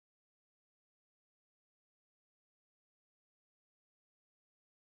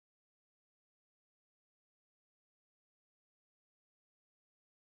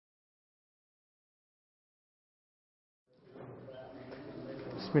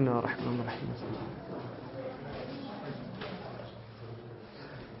Bismillahirrahmanirrahim.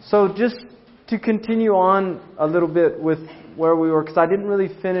 So just to continue on a little bit with where we were, because I didn't really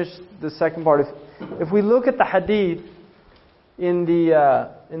finish the second part. If we look at the hadith in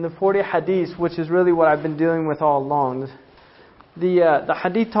the 40 hadiths, which is really what I've been dealing with all along, the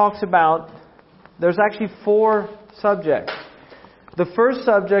hadith talks about, there's actually 4 subjects. The first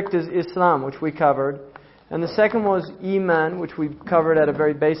subject is Islam, which we covered. And the second was Iman, which we covered at a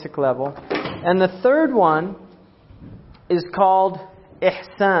very basic level. And the third one is called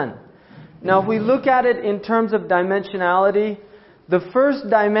Ihsan. Now, if we look at it in terms of dimensionality, the first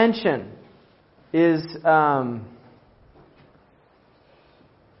dimension is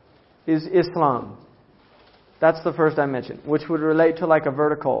Islam. That's the first dimension, which would relate to like a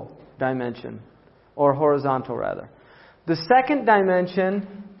vertical dimension, or horizontal rather. The second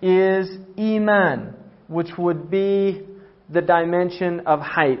dimension is Iman, which would be the dimension of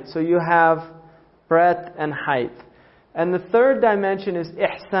height. So you have breadth and height. And the third dimension is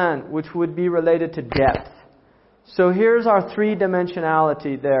Ihsan, which would be related to depth. So here's our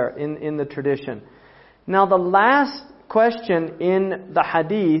 3-dimensionality there in the tradition. Now the last question in the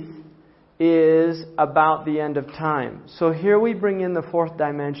hadith is about the end of time. So here we bring in the 4th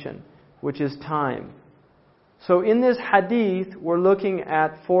dimension, which is time. So in this hadith, we're looking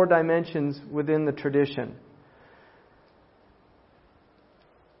at 4 dimensions within the tradition.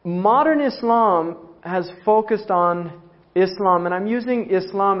 Modern Islam has focused on Islam, and I'm using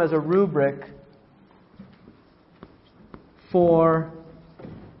Islam as a rubric for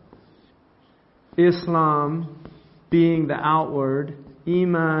Islam being the outward,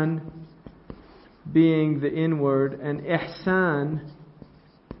 Iman being the inward, and Ihsan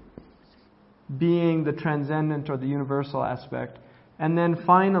being the transcendent or the universal aspect. And then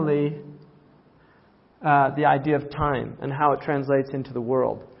finally, the idea of time and how it translates into the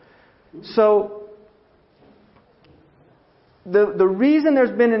world. So, the reason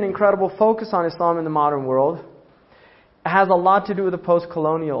there's been an incredible focus on Islam in the modern world has a lot to do with the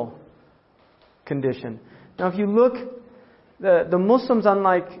post-colonial condition. Now, if you look, the Muslims,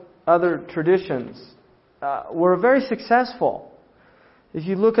 unlike other traditions, were very successful. If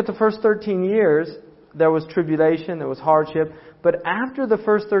you look at the first 13 years, there was tribulation, there was hardship. But after the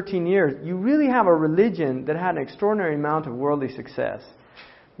first 13 years, you really have a religion that had an extraordinary amount of worldly success.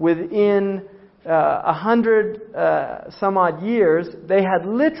 Within 100 some odd years, they had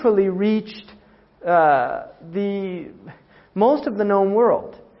literally reached most of the known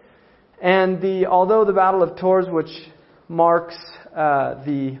world. And although the Battle of Tours, which marks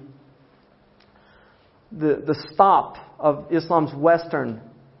the stop of Islam's Western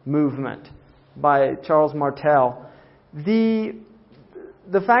movement by Charles Martel, the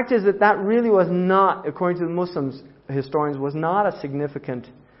fact is that really was not, according to the Muslims historians, was not a significant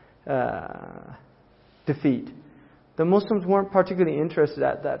defeat. The Muslims weren't particularly interested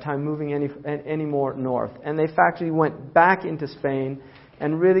at that time moving any more north, and they factually went back into Spain,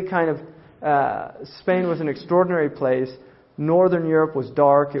 and really kind of Spain was an extraordinary place. Northern Europe was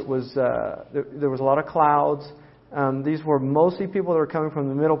dark. It was there was a lot of clouds. These were mostly people that were coming from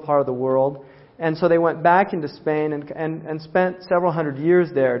the middle part of the world. And so they went back into Spain and spent several hundred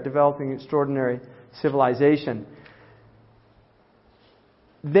years there developing extraordinary civilization.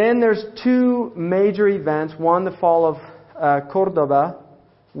 Then there's 2 major events. One, the fall of Cordoba,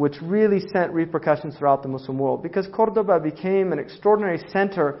 which really sent repercussions throughout the Muslim world, because Cordoba became an extraordinary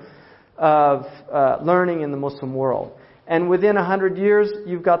center of learning in the Muslim world. And within 100 years,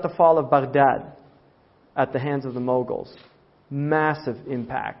 you've got the fall of Baghdad at the hands of the Mughals. Massive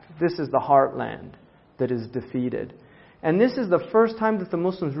impact. This is the heartland that is defeated. And this is the first time that the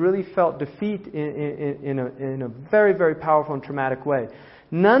Muslims really felt defeat in a very, very powerful and traumatic way.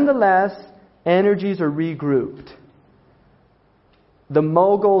 Nonetheless, energies are regrouped. The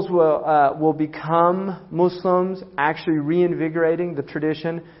Mughals will become Muslims, actually reinvigorating the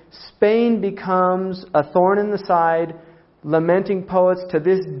tradition. Spain becomes a thorn in the side. Lamenting poets to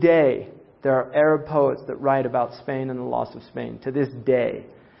this day. There are Arab poets that write about Spain and the loss of Spain to this day.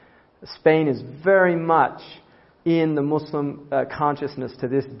 Spain is very much in the Muslim consciousness to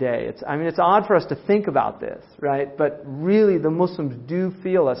this day. It's odd for us to think about this, right? But really the Muslims do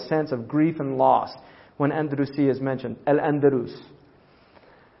feel a sense of grief and loss when Andalusia is mentioned. Al-Andalus.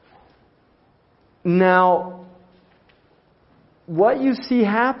 Now, what you see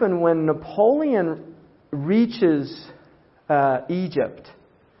happen when Napoleon reaches Egypt,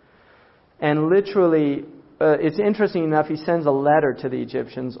 and literally, it's interesting enough, he sends a letter to the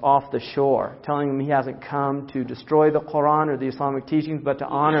Egyptians off the shore, telling them he hasn't come to destroy the Quran or the Islamic teachings, but to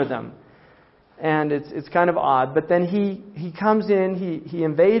honor them. and it's kind of odd. But then he comes in, he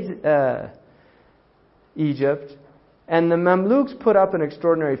invades Egypt, and the Mamluks put up an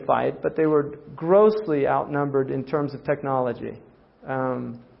extraordinary fight, but they were grossly outnumbered in terms of technology.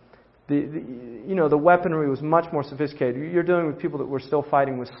 The weaponry was much more sophisticated. You're dealing with people that were still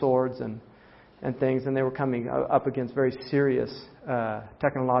fighting with swords and things, and they were coming up against very serious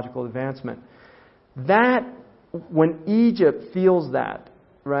technological advancement. That, when Egypt feels that,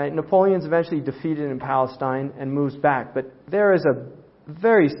 right? Napoleon's eventually defeated in Palestine and moves back, but there is a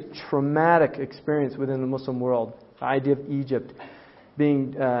very traumatic experience within the Muslim world. The idea of Egypt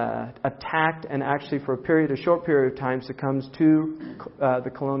being attacked and actually for a short period of time succumbs to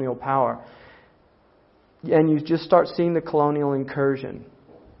the colonial power. And you just start seeing the colonial incursion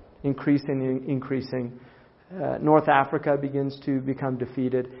increasing. North Africa begins to become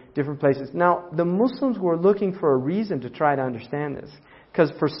defeated, different places. Now, the Muslims were looking for a reason to try to understand this,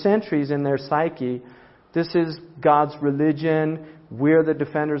 because for centuries in their psyche, this is God's religion, we're the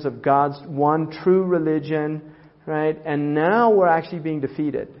defenders of God's one true religion, right? And now we're actually being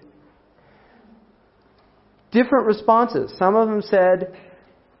defeated. Different responses. Some of them said,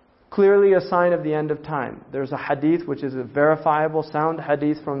 clearly a sign of the end of time. There's a hadith which is a verifiable, sound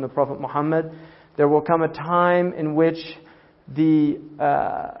hadith from the Prophet Muhammad. There will come a time in which the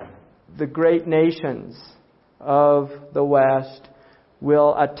great nations of the West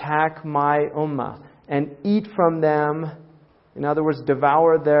will attack my ummah and eat from them. In other words,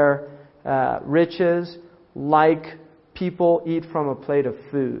 devour their riches like people eat from a plate of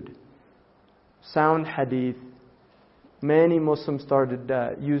food. Sound hadith. Many Muslims started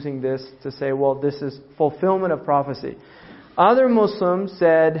using this to say, well, this is fulfillment of prophecy. Other Muslims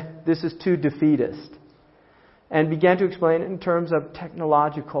said, this is too defeatist, and began to explain it in terms of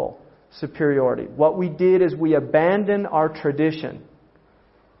technological superiority. What we did is we abandoned our tradition,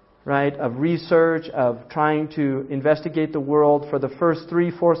 right, of research, of trying to investigate the world. For the first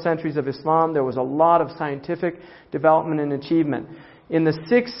 3-4 centuries of Islam, there was a lot of scientific development and achievement. In the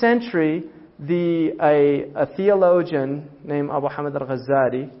 6th century, a theologian named Abu Hamid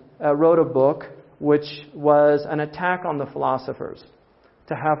al-Ghazali wrote a book which was an attack on the philosophers.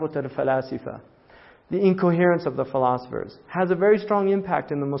 Tahafut al-Falasifa. The incoherence of the philosophers has a very strong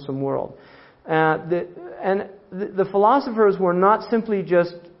impact in the Muslim world. The philosophers were not simply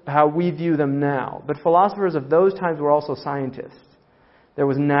just how we view them now, but philosophers of those times were also scientists. There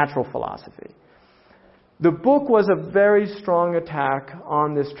was natural philosophy. The book was a very strong attack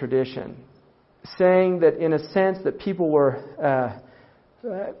on this tradition, saying that in a sense that people were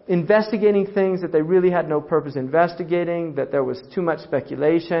investigating things that they really had no purpose investigating, that there was too much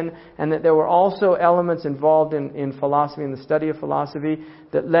speculation, and that there were also elements involved in philosophy and the study of philosophy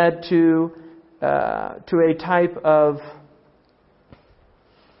that led to a type of,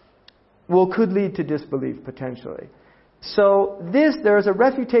 could lead to disbelief potentially. So there is a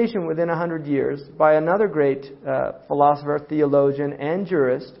refutation within 100 years by another great philosopher, theologian, and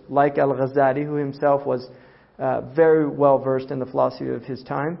jurist like Al-Ghazali, who himself was very well versed in the philosophy of his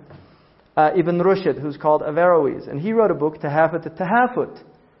time. Ibn Rushd, who's called Averroes, and he wrote a book, Tahafut al-Tahafut,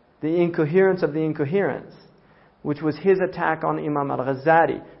 the incoherence of the incoherence, which was his attack on Imam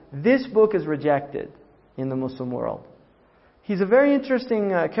al-Ghazali. This book is rejected in the Muslim world. He's a very interesting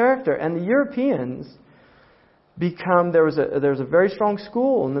character, and the Europeans there was a very strong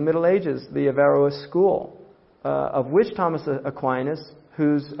school in the Middle Ages, the Averroes school, of which Thomas Aquinas,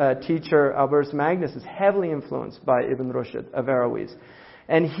 whose teacher Albertus Magnus, is heavily influenced by Ibn Rushd, Averroes.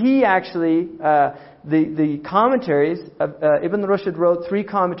 And he actually, the commentaries, Ibn Rushd wrote 3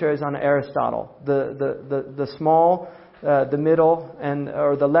 commentaries on Aristotle: the small, the middle,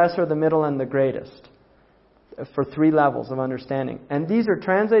 or the lesser, the middle, and the greatest, for 3 levels of understanding. And these are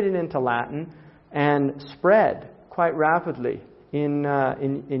translated into Latin and spread quite rapidly in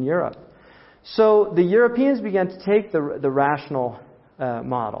Europe. So the Europeans began to take the rational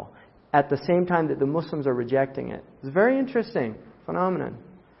model at the same time that the Muslims are rejecting it. It's a very interesting phenomenon.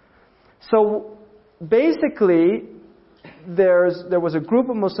 So basically, there was a group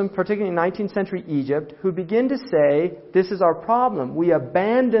of Muslims, particularly in 19th century Egypt, who begin to say, this is our problem. We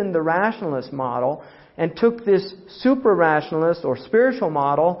abandoned the rationalist model and took this super-rationalist or spiritual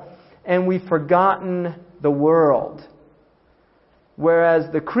model, and we've forgotten the world.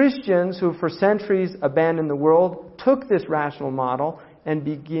 Whereas the Christians, who for centuries abandoned the world, took this rational model and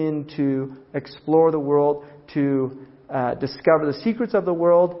begin to explore the world, to discover the secrets of the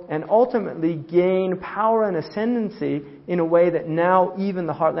world, and ultimately gain power and ascendancy in a way that now even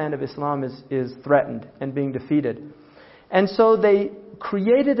the heartland of Islam is threatened and being defeated. And so they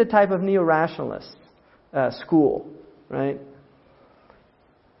created a type of neo-rationalist school, right?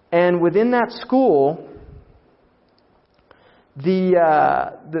 And within that school,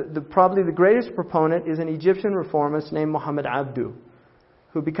 probably the greatest proponent is an Egyptian reformist named Muhammad Abdu,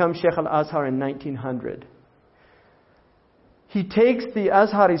 who becomes Sheikh al-Azhar in 1900. He takes the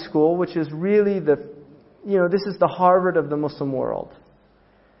Azhari school, which is really this is the Harvard of the Muslim world.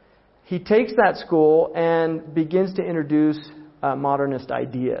 He takes that school and begins to introduce modernist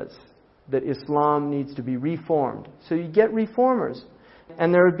ideas, that Islam needs to be reformed. So you get reformers.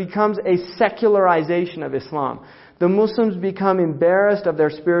 And there becomes a secularization of Islam. The Muslims become embarrassed of their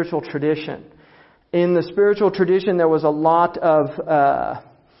spiritual tradition. In the spiritual tradition, there was a lot of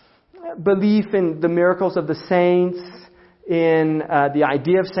belief in the miracles of the saints, in the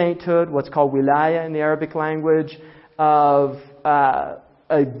idea of sainthood, what's called wilaya in the Arabic language, of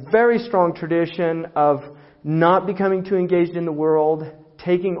a very strong tradition of not becoming too engaged in the world,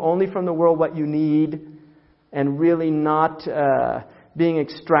 taking only from the world what you need, and really not being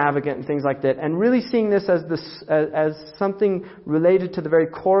extravagant and things like that, and really seeing this as something related to the very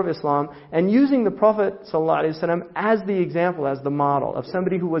core of Islam, and using the Prophet ﷺ as the example, as the model of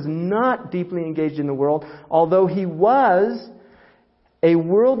somebody who was not deeply engaged in the world, although he was a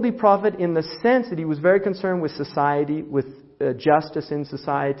worldly prophet in the sense that he was very concerned with society, with justice in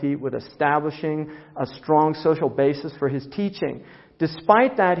society, with establishing a strong social basis for his teaching.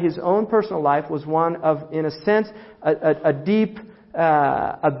 Despite that, his own personal life was one of, in a sense, a deep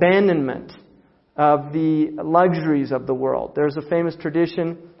abandonment of the luxuries of the world. There's a famous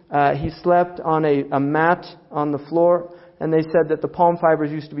tradition. He slept on a mat on the floor, and they said that the palm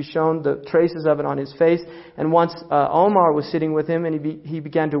fibers used to be shown, the traces of it on his face. And once Omar was sitting with him, and he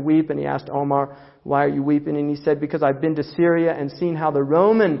began to weep, and he asked Omar, "Why are you weeping?" And he said, "Because I've been to Syria and seen how the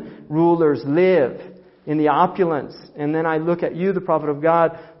Roman rulers live in the opulence. And then I look at you, the Prophet of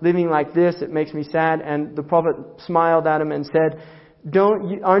God, living like this. It makes me sad." And the Prophet smiled at him and said,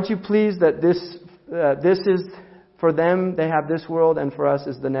 aren't you pleased that this is for them, they have this world, and for us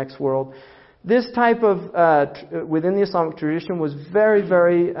is the next world? This type of, within the Islamic tradition, was very,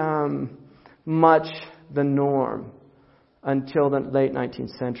 very much the norm until the late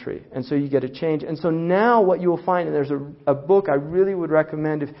 19th century. And so you get a change. And so now what you will find, and there's a book I really would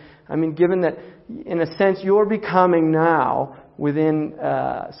recommend, given that, in a sense, you're becoming now, within,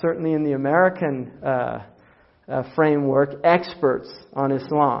 certainly in the American framework, experts on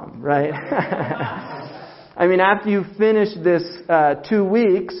Islam, right? After you finish this 2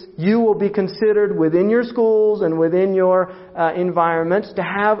 weeks, you will be considered within your schools and within your environments to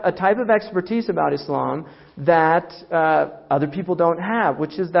have a type of expertise about Islam that other people don't have,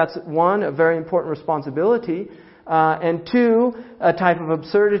 that's one, a very important responsibility, and two, a type of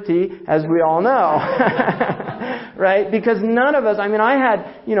absurdity, as we all know. Right? Because none of us, I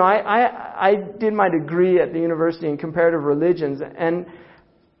did my degree at the university in comparative religions, and,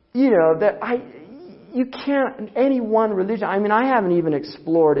 you can't, any one religion, I haven't even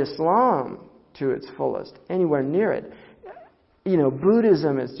explored Islam to its fullest, anywhere near it.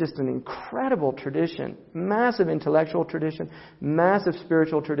 Buddhism is just an incredible tradition, massive intellectual tradition, massive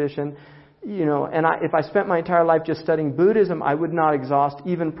spiritual tradition. If I spent my entire life just studying Buddhism, I would not exhaust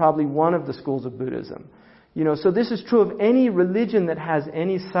even probably one of the schools of Buddhism. So this is true of any religion that has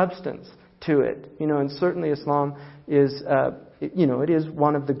any substance to it. And certainly Islam is, it is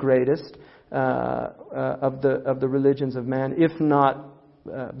one of the greatest of the religions of man, if not,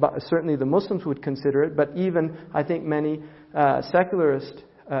 but certainly the Muslims would consider it, but even I think many secularist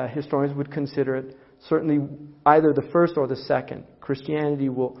historians would consider it certainly either the first or the second. Christianity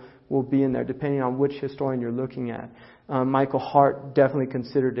will be in there depending on which historian you're looking at. Michael Hart definitely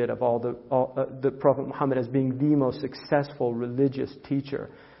considered it of all the Prophet Muhammad as being the most successful religious teacher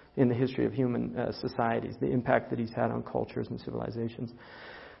in the history of human societies, the impact that he's had on cultures and civilizations.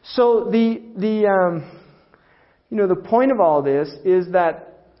 So the point of all this is that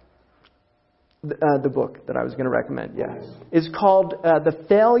the book that I was going to recommend, is called The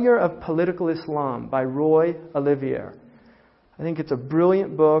Failure of Political Islam by Roy Olivier. I think it's a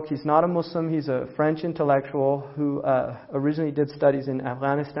brilliant book. He's not a Muslim. He's a French intellectual who originally did studies in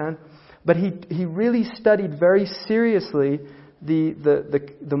Afghanistan. But he really studied very seriously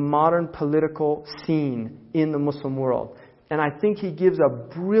the modern political scene in the Muslim world. And I think he gives a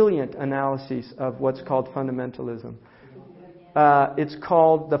brilliant analysis of what's called fundamentalism. It's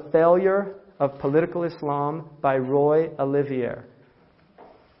called The Failure of Political Islam by Roy Olivier.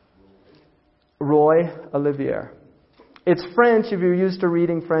 Roy Olivier. It's French. If you're used to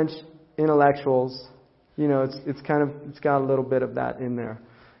reading French intellectuals, it's got a little bit of that in there.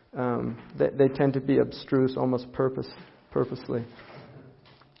 They tend to be abstruse, almost purposely.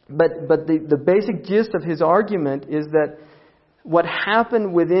 But the basic gist of his argument is that what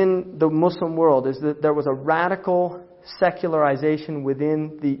happened within the Muslim world is that there was a radical secularization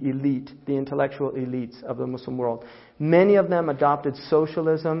within the elite, the intellectual elites of the Muslim world. Many of them adopted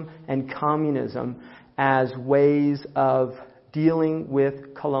socialism and communism as ways of dealing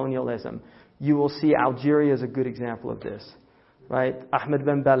with colonialism. You will see Algeria is a good example of this, right? Ahmed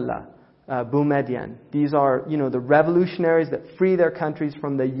Ben Bella, Boumediene. These are, the revolutionaries that free their countries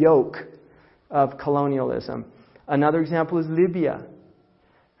from the yoke of colonialism. Another example is Libya,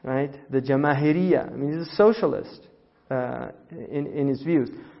 right? The Jamahiriya. I mean, he's a socialist in his views.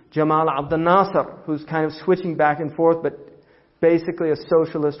 Jamal Abdel Nasser, who's kind of switching back and forth, but basically a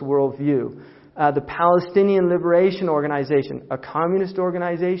socialist worldview. The Palestinian Liberation Organization, a communist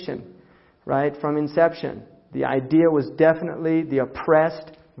organization, right, from inception. The idea was definitely the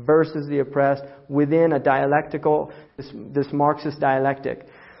oppressed versus the oppressed within a dialectical, this Marxist dialectic.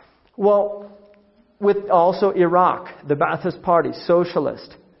 Well, with also Iraq, the Ba'athist Party,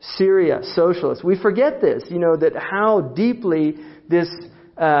 socialist. Syria, socialist. We forget this, that how deeply this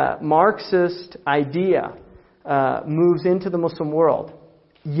Marxist idea moves into the Muslim world.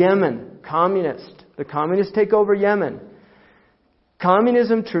 Yemen, communist. The communists take over Yemen.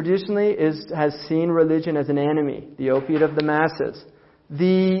 Communism traditionally has seen religion as an enemy, the opiate of the masses.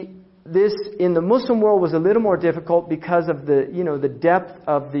 This in the Muslim world was a little more difficult because of the depth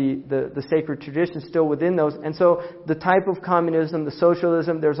of the sacred tradition still within those. And so the type of communism, the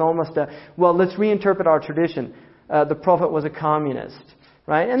socialism, there's almost let's reinterpret our tradition. The Prophet was a communist.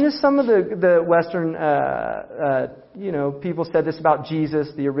 Right? And there's some of the Western, people said this about Jesus,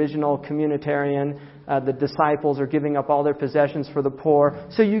 the original communitarian. The disciples are giving up all their possessions for the poor.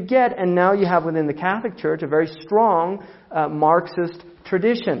 So and now you have within the Catholic Church a very strong Marxist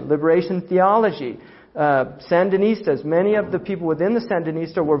tradition, liberation theology. Sandinistas, many of the people within the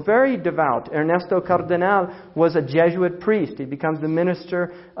Sandinista were very devout. Ernesto Cardenal was a Jesuit priest. He becomes the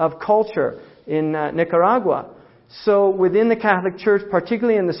minister of culture in Nicaragua. So within the Catholic Church,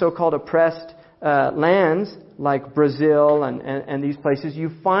 particularly in the so-called oppressed lands like Brazil and these places,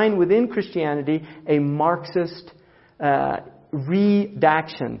 you find within Christianity a Marxist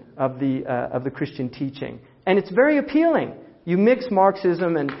redaction of the Christian teaching, and it's very appealing. You mix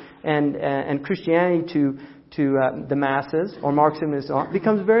Marxism and Christianity to the masses, or Marxism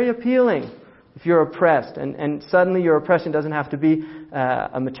becomes very appealing. If you're oppressed, and suddenly your oppression doesn't have to be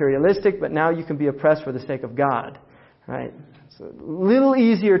a materialistic, but now you can be oppressed for the sake of God, right? It's a little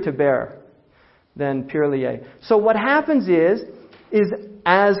easier to bear than purely a. So what happens is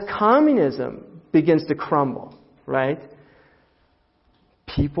as communism begins to crumble, right?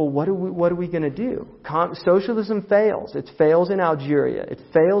 People, what are we going to do? Socialism fails. It fails in Algeria. It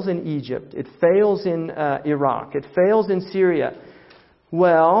fails in Egypt. It fails in Iraq. It fails in Syria.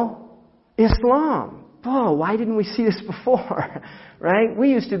 Well, Islam. Oh, why didn't we see this before? Right? We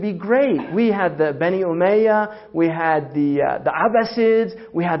used to be great. We had the Bani Umayyah. We had the Abbasids.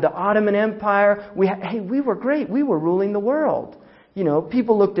 We had the Ottoman Empire. We were great. We were ruling the world.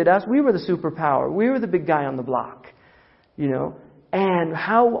 People looked at us. We were the superpower. We were the big guy on the block. And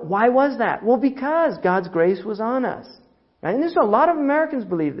why was that? Well, because God's grace was on us. Right? And there's a lot of Americans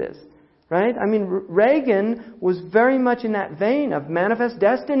believe this. Right? I mean, Reagan was very much in that vein of manifest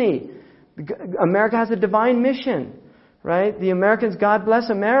destiny. America has a divine mission. Right? The Americans, God bless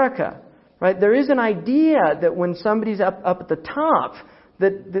America. Right? There is an idea that when somebody's up at the top,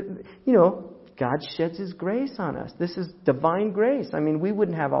 that God sheds His grace on us. This is divine grace. I mean, we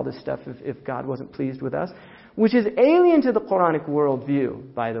wouldn't have all this stuff if God wasn't pleased with us. Which is alien to the Quranic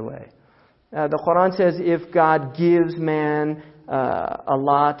worldview, by the way. The Quran says if God gives man a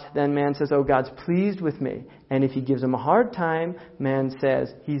lot, then man says, oh, God's pleased with me. And if He gives him a hard time, man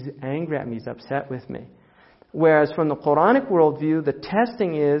says, He's angry at me, He's upset with me. Whereas from the Quranic worldview, the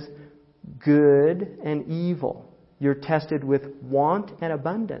testing is good and evil. You're tested with want and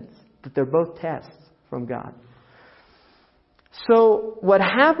abundance. That they're both tests from God. So what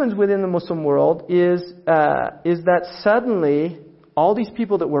happens within the Muslim world is that suddenly all these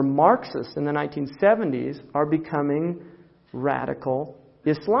people that were Marxists in the 1970s are becoming radical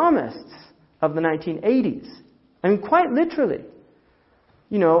Islamists of the 1980s. I mean, quite literally.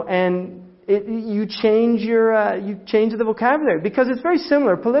 And you change the vocabulary because it's very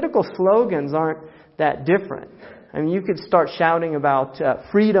similar. Political slogans aren't that different. I mean, you could start shouting about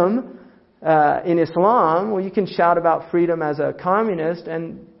freedom. In Islam, well, you can shout about freedom as a communist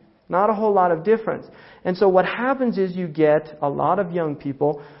and not a whole lot of difference. And so what happens is you get a lot of young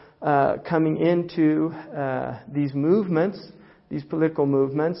people coming into these movements, these political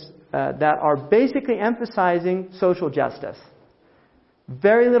movements, that are basically emphasizing social justice.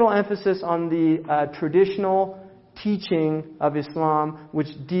 Very little emphasis on the traditional teaching of Islam which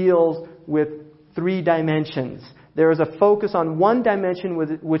deals with 3 dimensions. There is a focus on one dimension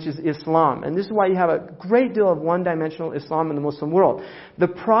which is Islam. And this is why you have a great deal of one-dimensional Islam in the Muslim world. The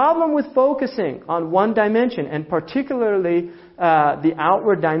problem with focusing on one dimension, and particularly the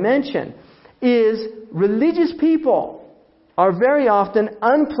outward dimension, is religious people are very often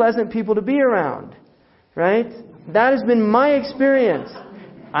unpleasant people to be around. Right? That has been my experience.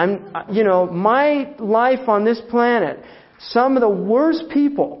 My life on this planet, some of the worst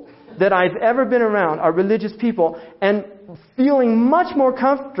people that I've ever been around are religious people, and feeling much more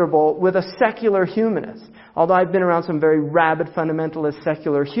comfortable with a secular humanist. Although I've been around some very rabid fundamentalist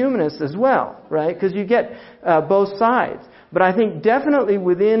secular humanists as well, right? Because you get both sides. But I think definitely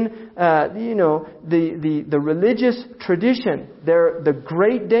within the religious tradition, the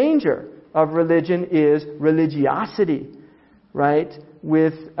great danger of religion is religiosity, right?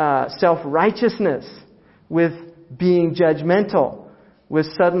 With self-righteousness, with being judgmental, with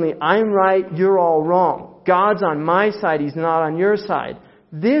suddenly, I'm right, you're all wrong. God's on my side, He's not on your side.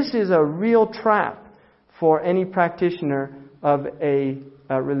 This is a real trap for any practitioner of a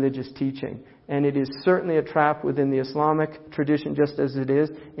religious teaching. And it is certainly a trap within the Islamic tradition, just as it is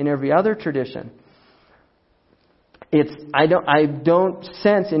in every other tradition. I don't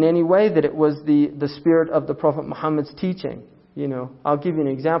sense in any way that it was the spirit of the Prophet Muhammad's teaching. I'll give you an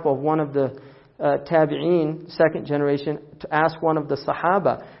example of one of the Tabi'een, second generation, to ask one of the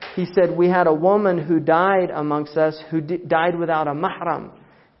Sahaba. He said, we had a woman who died amongst us who died without a mahram.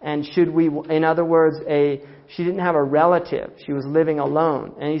 And in other words, she didn't have a relative. She was living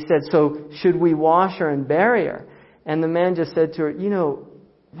alone. And he said, so should we wash her and bury her? And the man just said to her,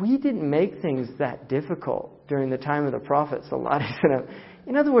 we didn't make things that difficult during the time of the Prophet.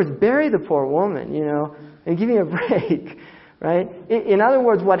 In other words, bury the poor woman, and give me a break. Right? In other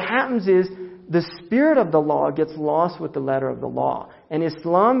words, what happens is the spirit of the law gets lost with the letter of the law. And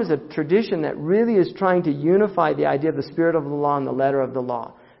Islam is a tradition that really is trying to unify the idea of the spirit of the law and the letter of the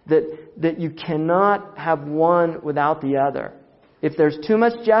law. That you cannot have one without the other. If there's too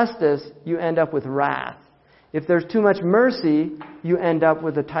much justice, you end up with wrath. If there's too much mercy, you end up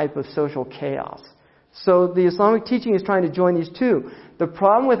with a type of social chaos. So the Islamic teaching is trying to join these two. The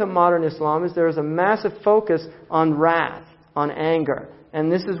problem with a modern Islam is there is a massive focus on wrath, on anger.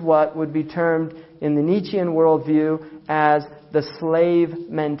 And this is what would be termed in the Nietzschean worldview as the slave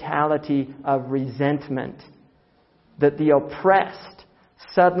mentality of resentment. That the oppressed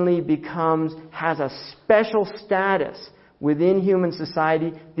suddenly has a special status within human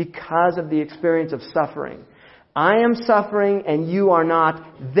society because of the experience of suffering. I am suffering and you are not.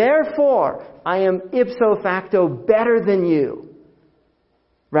 Therefore, I am ipso facto better than you.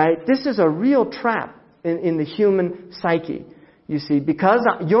 Right? This is a real trap in the human psyche. You see, because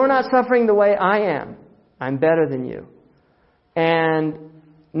you're not suffering the way I am, I'm better than you. And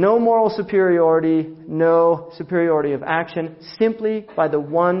no moral superiority, no superiority of action, simply by the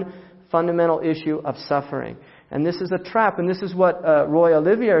one fundamental issue of suffering. And this is a trap, and this is what Roy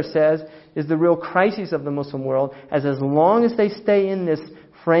Olivier says is the real crisis of the Muslim world, as long as they stay in this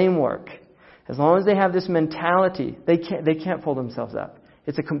framework, as long as they have this mentality, they can't pull themselves up.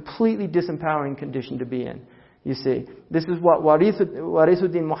 It's a completely disempowering condition to be in. You see, this is what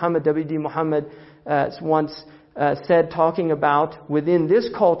Warithuddin Muhammad, W.D. Muhammad once said, talking about within this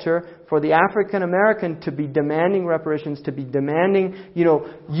culture, for the African American to be demanding reparations, to be demanding,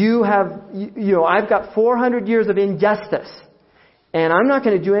 I've got 400 years of injustice, and I'm not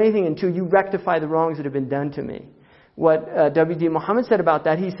going to do anything until you rectify the wrongs that have been done to me. What W.D. Muhammad said about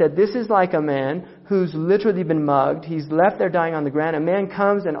that, he said, this is like a man who's literally been mugged. He's left there dying on the ground. A man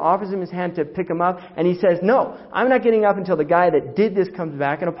comes and offers him his hand to pick him up, and he says, no, I'm not getting up until the guy that did this comes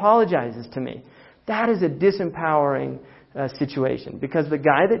back and apologizes to me. That is a disempowering situation, because the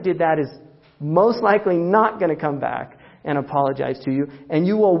guy that did that is most likely not going to come back and apologize to you, and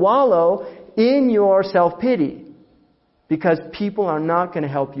you will wallow in your self-pity because people are not going to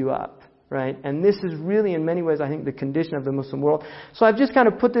help you up. Right? And this is really, in many ways, I think, the condition of the Muslim world. So I've just kind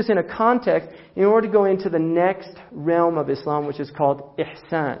of put this in a context in order to go into the next realm of Islam, which is called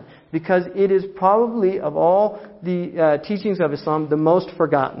Ihsan. Because it is probably, of all the teachings of Islam, the most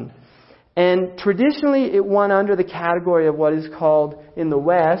forgotten. And traditionally, it went under the category of what is called, in the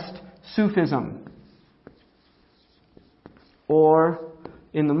West, Sufism. Or,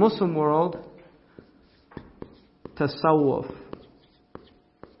 in the Muslim world, Tasawwuf.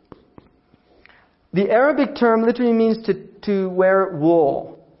 The Arabic term literally means to wear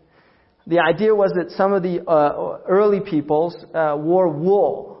wool. The idea was that some of the early peoples wore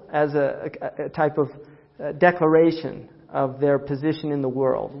wool as a type of declaration of their position in the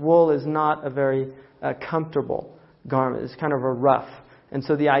world. Wool is not a very comfortable garment. It's kind of a rough. And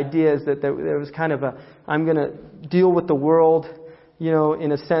so the idea is that there was kind of I'm going to deal with the world,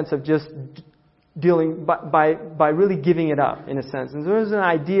 in a sense of just dealing by really giving it up, in a sense. And so there's an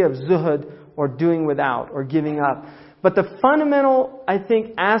idea of zuhud, or doing without, or giving up. But the fundamental, I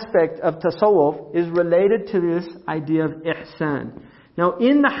think, aspect of tasawwuf is related to this idea of ihsan. Now,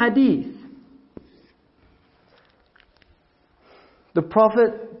 in the hadith, the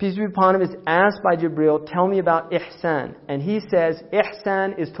Prophet, peace be upon him, is asked by Jibreel, tell me about ihsan. And he says,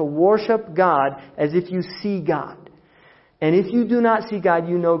 ihsan is to worship God as if you see God. And if you do not see God,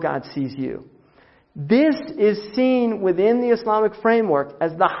 you know God sees you. This is seen within the Islamic framework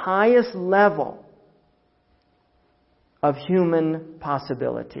as the highest level of human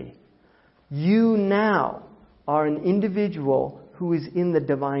possibility. You now are an individual who is in the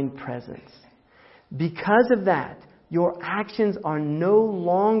divine presence. Because of that, your actions are no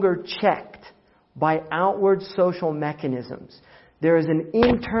longer checked by outward social mechanisms. There is an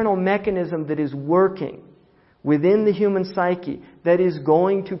internal mechanism that is working within the human psyche that is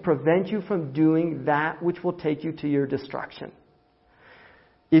going to prevent you from doing that which will take you to your destruction.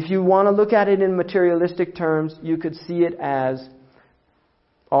 If you want to look at it in materialistic terms, you could see it as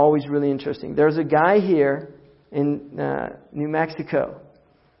always really interesting. There's a guy here in New Mexico.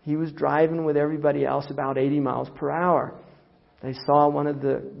 He was driving with everybody else about 80 miles per hour. They saw one of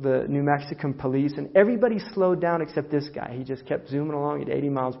the New Mexican police, and everybody slowed down except this guy. He just kept zooming along at 80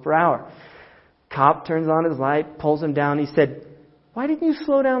 miles per hour. Cop turns on his light, pulls him down. He said, why didn't you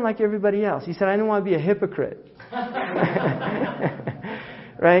slow down like everybody else? He said, I didn't want to be a hypocrite.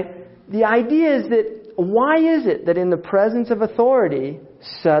 Right? The idea is that, why is it that in the presence of authority,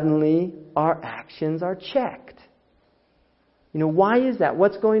 suddenly our actions are checked? Why is that?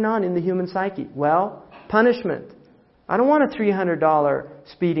 What's going on in the human psyche? Well, punishment. I don't want a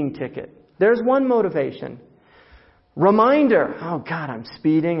 $300 speeding ticket. There's one motivation. Reminder. Oh God, I'm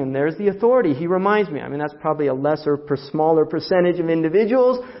speeding, and there's the authority. He reminds me. That's probably a smaller percentage of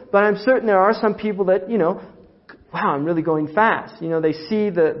individuals, but I'm certain there are some people that, wow, I'm really going fast. They see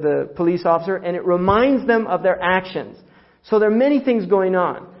the police officer, and it reminds them of their actions. So there are many things going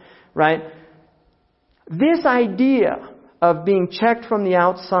on, right? This idea of being checked from the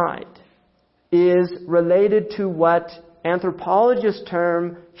outside is related to what anthropologists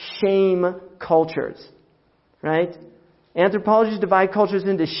term shame cultures. Right? Anthropologists divide cultures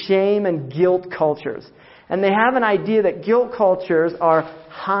into shame and guilt cultures. And they have an idea that guilt cultures are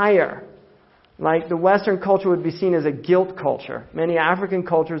higher. Like the Western culture would be seen as a guilt culture. Many African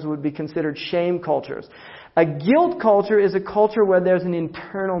cultures would be considered shame cultures. A guilt culture is a culture where there's an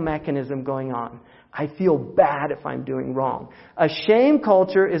internal mechanism going on. I feel bad if I'm doing wrong. A shame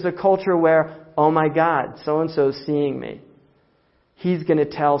culture is a culture where, oh my God, so-and-so's seeing me. He's going to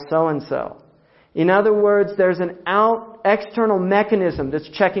tell so-and-so. In other words, there's an external mechanism that's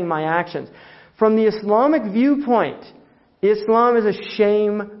checking my actions. From the Islamic viewpoint, Islam is a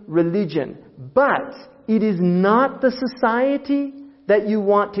shame religion. But it is not the society that you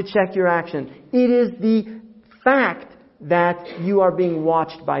want to check your action. It is the fact that you are being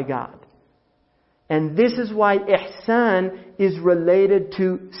watched by God. And this is why ihsan is related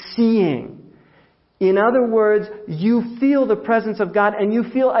to seeing. In other words, you feel the presence of God and you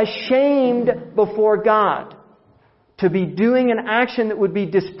feel ashamed before God to be doing an action that would be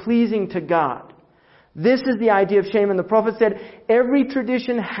displeasing to God. This is the idea of shame. And the Prophet said, every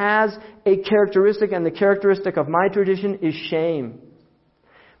tradition has a characteristic, and the characteristic of my tradition is shame.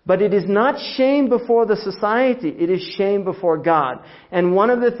 But it is not shame before the society, it is shame before God. And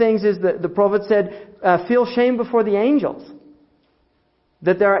one of the things is that the Prophet said, feel shame before the angels.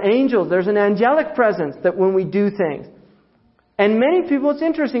 That there are angels, there's an angelic presence that when we do things. And many people, it's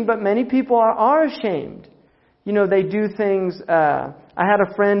interesting, but many people are ashamed. They do things. I had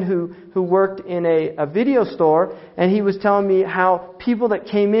a friend who worked in a video store, and he was telling me how people that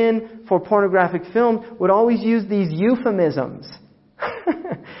came in for pornographic films would always use these euphemisms.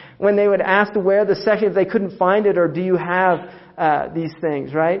 When they would ask to where the section, if they couldn't find it, or do you have these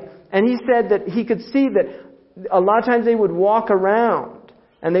things, right? And he said that he could see that a lot of times they would walk around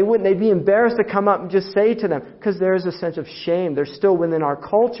and they'd be embarrassed to come up and just say to them, because there is a sense of shame. There's still within our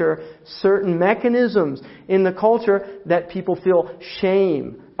culture certain mechanisms in the culture that people feel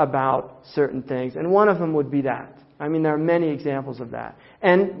shame about certain things. And one of them would be that. There are many examples of that.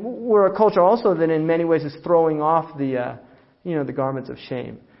 And we're a culture also that in many ways is throwing off the garments of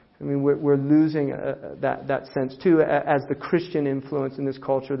shame. We're losing that sense too as the Christian influence in this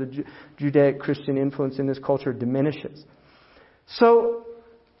culture, the Judaic Christian influence in this culture diminishes. So,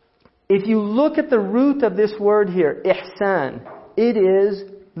 if you look at the root of this word here, ihsan, it is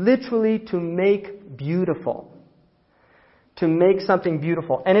literally to make beautiful. to make something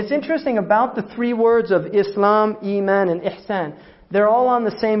beautiful. And it's interesting about the three words of Islam, Iman, and Ihsan. They're all on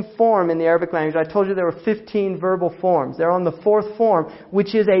the same form in the Arabic language. I told you there were 15 verbal forms. They're on the fourth form,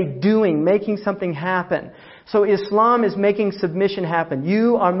 which is a doing, making something happen. So Islam is making submission happen.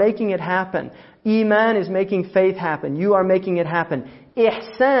 You are making it happen. Iman is making faith happen. You are making it happen.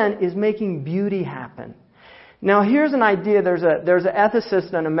 Ihsan is making beauty happen. Now here's an idea. There's an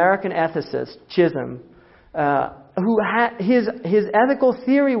ethicist, an American ethicist, Chisholm, his ethical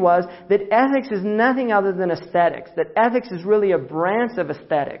theory was that ethics is nothing other than aesthetics. That ethics is really a branch of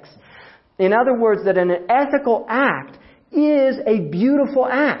aesthetics. In other words, that an ethical act is a beautiful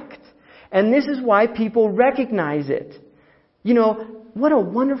act. And this is why people recognize it. You know, what a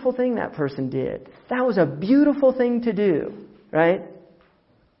wonderful thing that person did. That was a beautiful thing to do, right?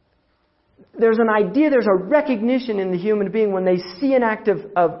 There's an idea, there's a recognition in the human being when they see an act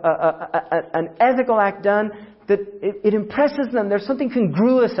an ethical act done, that it impresses them. There's something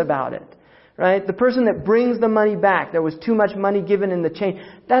congruous about it, right? The person that brings the money back, there was too much money given in the change.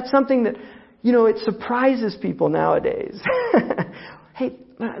 That's something that, you know, it surprises people nowadays. Hey,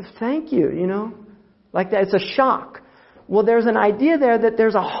 thank you, you know, like that. It's a shock. Well, there's an idea there that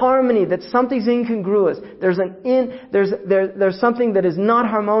there's a harmony, that something's incongruous. There's something that is not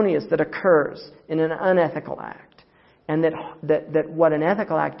harmonious that occurs in an unethical act, and that what an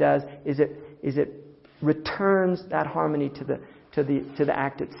ethical act does is it returns that harmony to the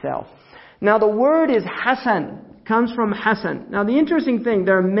act itself. Now, the word is Hasan, comes from Hasan. Now, the interesting thing,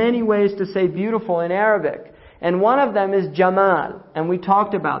 there are many ways to say beautiful in Arabic, and one of them is Jamal, and we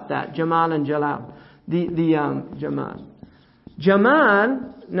talked about that, Jamal and Jalal, Jamal.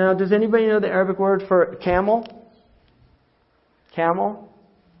 Jamal, now does anybody know the Arabic word for camel? Camel?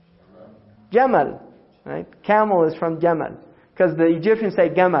 Jamal, right? Camel is from Jamal, because the Egyptians say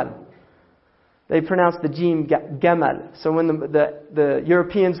Gamal. They pronounce the jim Gamal. So when the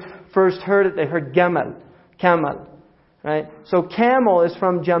Europeans first heard it, they heard Gamal, camel, right? So camel is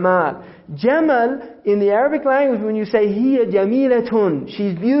from Jamal. Jamal, in the Arabic language, when you say hiya jamilatun,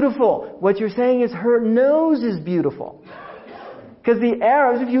 she's beautiful, what you're saying is her nose is beautiful. Because the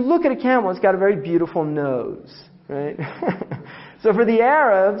Arabs, if you look at a camel, it's got a very beautiful nose, right? So for the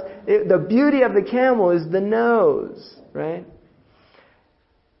Arabs, the beauty of the camel is the nose, right?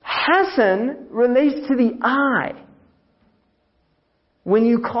 Hasan relates to the eye. When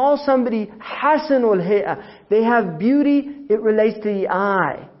you call somebody Hasanul Hay'a, they have beauty, it relates to the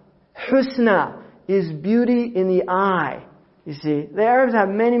eye. Husna is beauty in the eye. You see, the Arabs have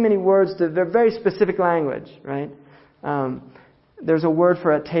many, many words. They're very specific language, right? There's a word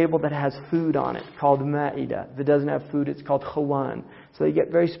for a table that has food on it called Ma'idah. If it doesn't have food, it's called Khawan. So they get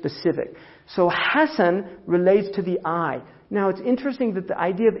very specific. So Hasan relates to the eye. Now it's interesting that the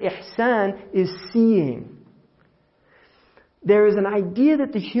idea of Ihsan is seeing. There is an idea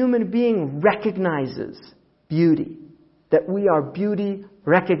that the human being recognizes beauty. That we are beauty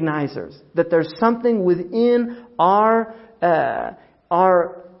recognizers. That there's something within our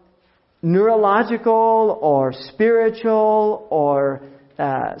neurological or spiritual or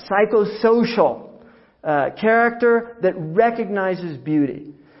psychosocial character that recognizes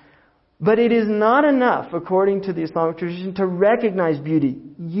beauty. But it is not enough, according to the Islamic tradition, to recognize beauty.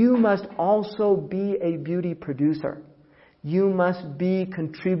 You must also be a beauty producer. You must be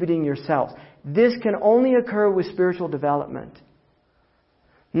contributing yourselves. This can only occur with spiritual development.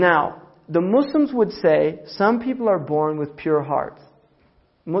 Now, the Muslims would say some people are born with pure hearts.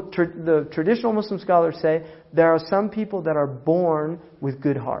 The traditional Muslim scholars say there are some people that are born with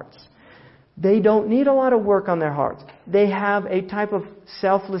good hearts. They don't need a lot of work on their hearts. They have a type of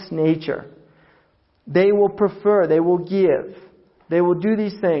selfless nature. They will prefer, they will give, they will do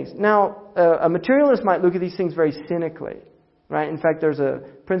these things. Now, a materialist might look at these things very cynically, right? In fact, there's a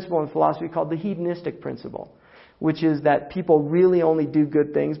principle in philosophy called the hedonistic principle, which is that people really only do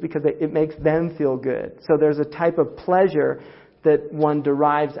good things because it makes them feel good. So there's a type of pleasure that one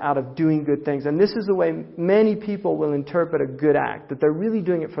derives out of doing good things. And this is the way many people will interpret a good act, that they're really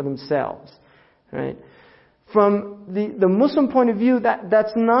doing it for themselves, right? From the Muslim point of view,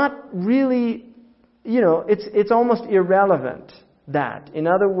 that's not really, it's almost irrelevant, that. In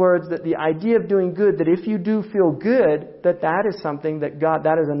other words, that the idea of doing good, that if you do feel good, that is something that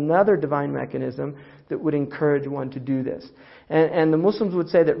that is another divine mechanism that would encourage one to do this. And the Muslims would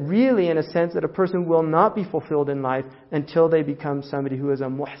say that really, in a sense, that a person will not be fulfilled in life until they become somebody who is a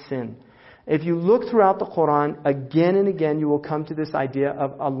muhsin. If you look throughout the Quran, again and again, you will come to this idea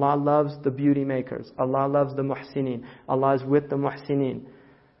of Allah loves the beauty makers. Allah loves the muhsinin. Allah is with the muhsinin.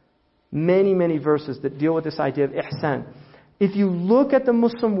 Many, many verses that deal with this idea of ihsan. if you look at the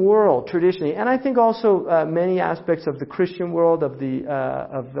Muslim world traditionally, and I think also many aspects of the Christian world, of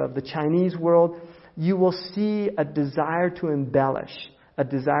the Chinese world, you will see a desire to embellish, a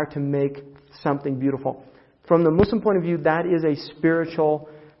desire to make something beautiful. From the Muslim point of view, that is a spiritual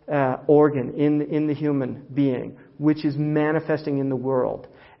organ in the human being, which is manifesting in the world.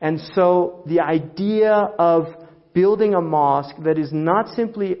 And so the idea of building a mosque that is not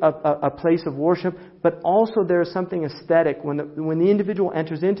simply a place of worship, but also there is something aesthetic. When the individual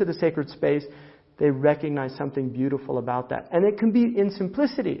enters into the sacred space, they recognize something beautiful about that. And it can be in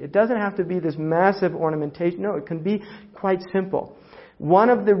simplicity. It doesn't have to be this massive ornamentation. No, it can be quite simple. One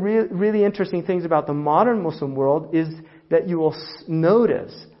of the really interesting things about the modern Muslim world is that you will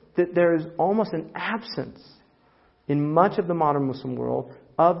notice that there is almost an absence in much of the modern Muslim world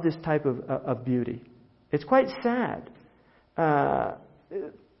of this type of beauty. It's quite sad.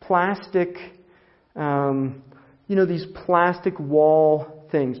 Plastic, these plastic wall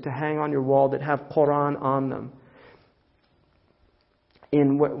things to hang on your wall that have Quran on them.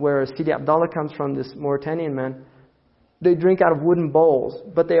 In where Sidi Abdullah comes from, this Mauritanian man, they drink out of wooden bowls,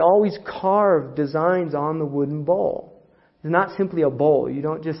 but they always carve designs on the wooden bowl. It's not simply a bowl. You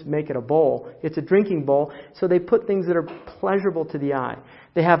don't just make it a bowl. It's a drinking bowl. So they put things that are pleasurable to the eye.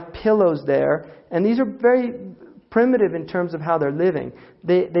 They have pillows there, and these are very primitive in terms of how they're living.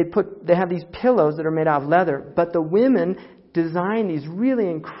 They have these pillows that are made out of leather, but the women design these really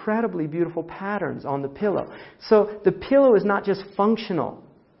incredibly beautiful patterns on the pillow. So the pillow is not just functional,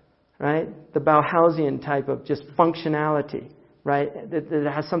 right? The Bauhausian type of just functionality, right?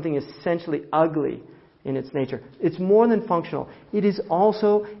 That has something essentially ugly in its nature. It's more than functional. It is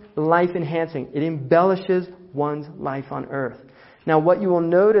also life-enhancing. It embellishes one's life on earth. Now, what you will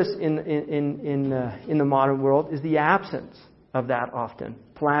notice in the modern world is the absence of that often.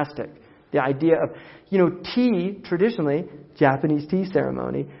 Plastic. The idea of, tea, traditionally, Japanese tea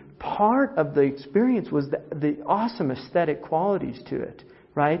ceremony, part of the experience was the awesome aesthetic qualities to it,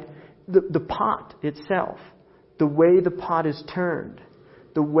 right? The pot itself, the way the pot is turned,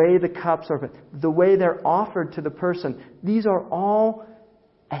 the way the cups are, the way they're offered to the person. These are all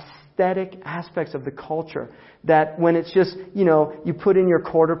aesthetic aspects of the culture that when it's just, you put in your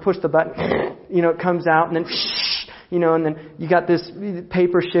quarter, push the button, it comes out, and then, and then you got this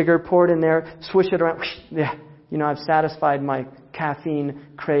paper sugar, pour it in there, swish it around, yeah, I've satisfied my caffeine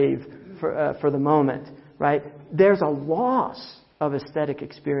crave for the moment, right? There's a loss of aesthetic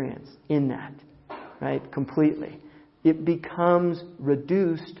experience in that, right? Completely. It becomes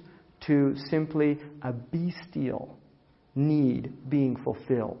reduced to simply a bestial need being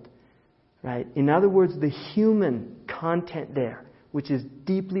fulfilled, right? In other words, the human content there, which is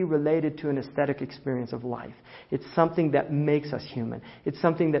deeply related to an aesthetic experience of life. It's something that makes us human. It's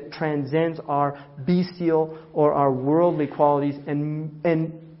something that transcends our bestial or our worldly qualities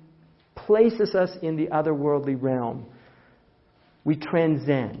and places us in the otherworldly realm. We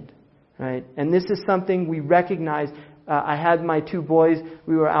transcend, right? And this is something we recognize. I had my two boys.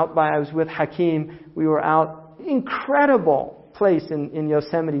 I was with Hakeem. We were out, incredible place in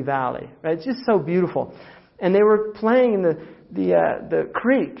Yosemite Valley, right? It's just so beautiful. And they were playing in the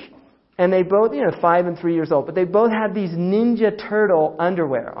creek. And they both, 5 and 3 years old, but they both had these Ninja Turtle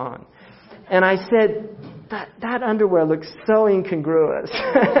underwear on. And I said, that underwear looks so incongruous.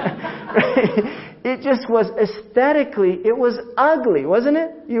 Right? It just was aesthetically, it was ugly, wasn't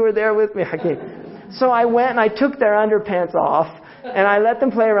it? You were there with me, Hakeem. So I went and I took their underpants off and I let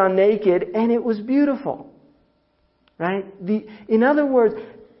them play around naked, and it was beautiful. Right? In other words,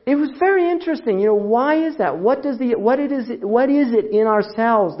 it was very interesting. Why is that? What is it in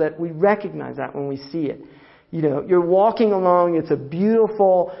ourselves that we recognize that when we see it? You're walking along, it's a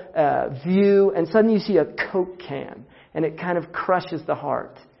beautiful view, and suddenly you see a Coke can, and it kind of crushes the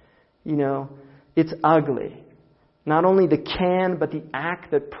heart. It's ugly. Not only the can, but the act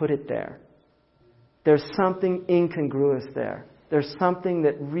that put it there. There's something incongruous there. There's something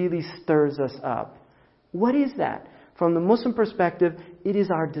that really stirs us up. What is that? From the Muslim perspective, it is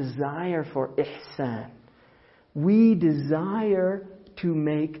our desire for ihsan. We desire to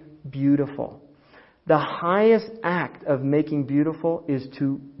make beautiful. The highest act of making beautiful is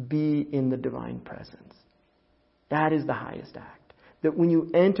to be in the divine presence. That is the highest act. That when you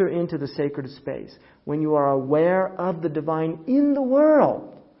enter into the sacred space, when you are aware of the divine in the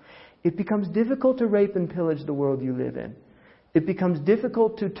world, it becomes difficult to rape and pillage the world you live in. It becomes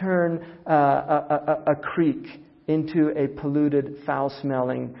difficult to turn a creek into a polluted,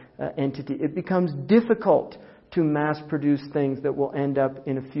 foul-smelling entity. It becomes difficult to mass-produce things that will end up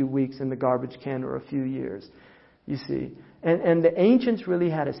in a few weeks in the garbage can or a few years. You see. And the ancients really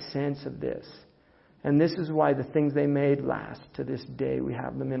had a sense of this. And this is why the things they made last to this day. We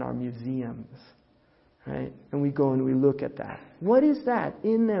have them in our museums. Right? And we go and we look at that. What is that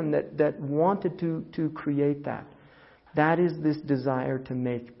in them that wanted to create that? That is this desire to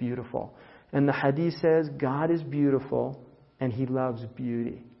make beautiful. And the hadith says God is beautiful and He loves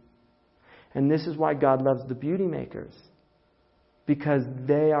beauty. And this is why God loves the beauty makers. Because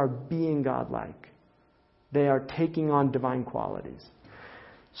they are being godlike. They are taking on divine qualities.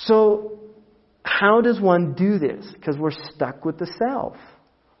 So, how does one do this? Because we're stuck with the self.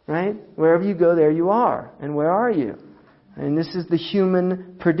 Right? Wherever you go, there you are. And where are you? And this is the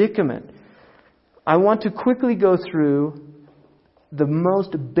human predicament. I want to quickly go through the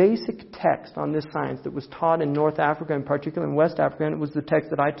most basic text on this science that was taught in North Africa, in particular in West Africa. And it was the text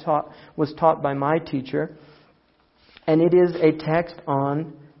that was taught by my teacher. And it is a text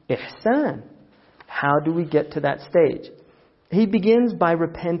on Ihsan. How do we get to that stage? He begins by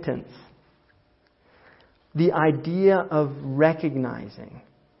repentance. The idea of recognizing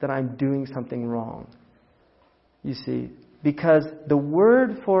that I'm doing something wrong. You see, because the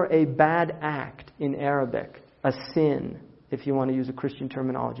word for a bad act in Arabic, a sin, if you want to use a Christian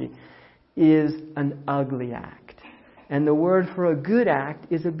terminology, is an ugly act. And the word for a good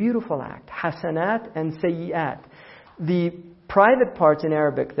act is a beautiful act. Hasanat and sayyi'at. The private parts in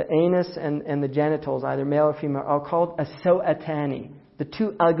Arabic, the anus and the genitals, either male or female, are called as-sawatani, the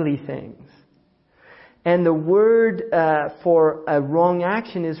two ugly things. And the word for a wrong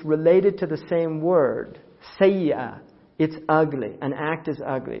action is related to the same word, sayyi'ah. It's ugly. An act is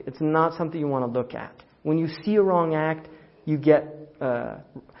ugly. It's not something you want to look at. When you see a wrong act, you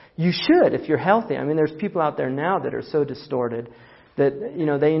should, if you're healthy. I mean, there's people out there now that are so distorted that,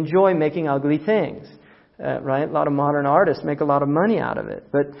 they enjoy making ugly things. Right? A lot of modern artists make a lot of money out of it.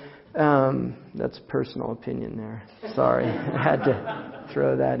 But that's personal opinion there. Sorry. I had to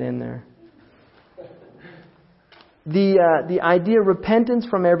throw that in there. The idea of repentance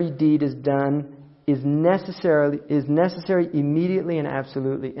from every deed is necessary immediately and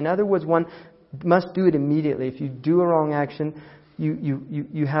absolutely. In other words, one must do it immediately. If you do a wrong action,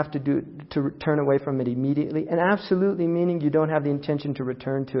 you have to do it, to turn away from it immediately. And absolutely meaning you don't have the intention to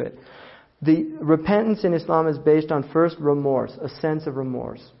return to it. The repentance in Islam is based on first remorse, a sense of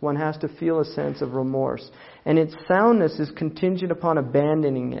remorse. One has to feel a sense of remorse. And its soundness is contingent upon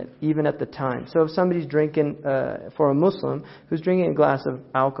abandoning it, even at the time. So if somebody's drinking, for a Muslim who's drinking a glass of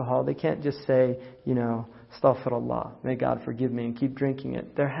alcohol, they can't just say, astaghfirullah, may God forgive me, and keep drinking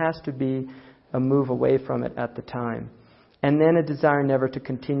it. There has to be a move away from it at the time. And then a desire never to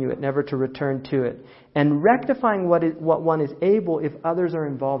continue it, never to return to it. And rectifying what one is able if others are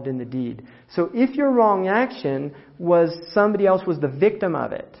involved in the deed. So if your wrong action was somebody else was the victim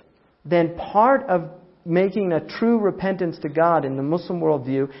of it, then part of making a true repentance to God in the Muslim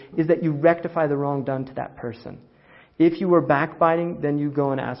worldview is that you rectify the wrong done to that person. If you were backbiting, then you go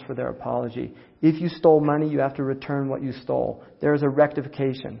and ask for their apology. If you stole money, you have to return what you stole. There is a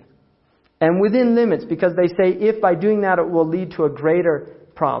rectification. And within limits, because they say if by doing that it will lead to a greater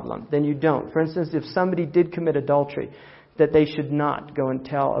problem, then you don't. For instance, if somebody did commit adultery, that they should not go and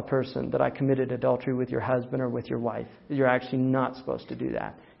tell a person that I committed adultery with your husband or with your wife. You're actually not supposed to do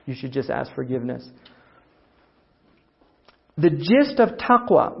that. You should just ask forgiveness. The gist of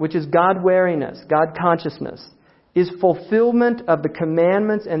taqwa, which is God-wariness, God-consciousness, is fulfillment of the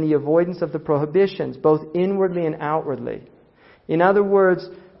commandments and the avoidance of the prohibitions, both inwardly and outwardly. In other words,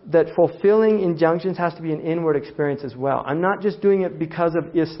 that fulfilling injunctions has to be an inward experience as well. I'm not just doing it because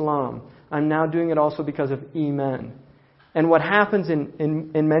of Islam. I'm now doing it also because of Iman. And what happens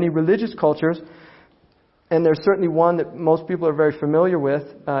in many religious cultures, and there's certainly one that most people are very familiar with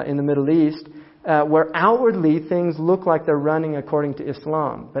in the Middle East, where outwardly things look like they're running according to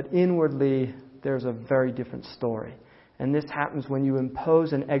Islam, but inwardly there's a very different story. And this happens when you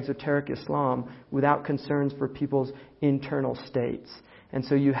impose an exoteric Islam without concerns for people's internal states. And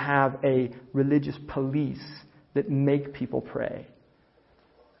so you have a religious police that make people pray.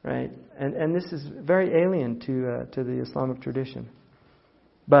 Right? And this is very alien to the Islamic tradition.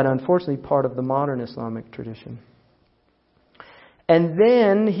 But unfortunately part of the modern Islamic tradition. And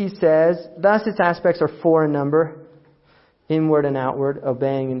then he says, thus its aspects are four in number. Inward and outward,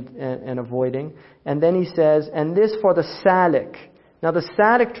 obeying and avoiding. And then he says, and this for the salik. Now the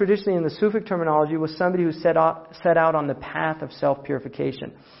salik traditionally in the Sufic terminology was somebody who set out on the path of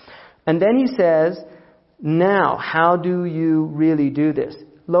self-purification. And then he says, now how do you really do this?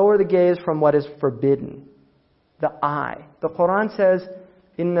 Lower the gaze from what is forbidden. The eye. The Quran says,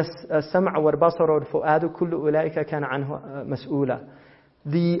 إِنَّ السَّمْعَ وَالْبَصَرَ وَالْفُؤَادُ كُلُّ أُولَٰئِكَ كَانَ عَنْهُ مَسْئُولًا.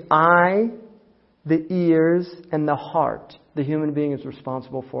 The eye, the ears, and the heart, the human being is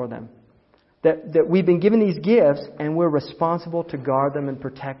responsible for them. That we've been given these gifts and we're responsible to guard them and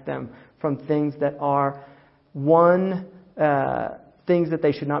protect them from things that are, one, things that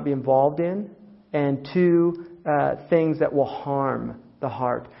they should not be involved in, and two, things that will harm the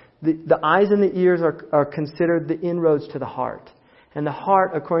heart. The eyes and the ears are considered the inroads to the heart. And the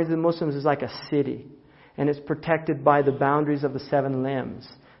heart, according to the Muslims, is like a city. And it's protected by the boundaries of the 7 limbs.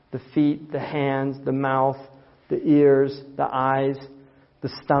 The feet, the hands, the mouth, the ears, the eyes, the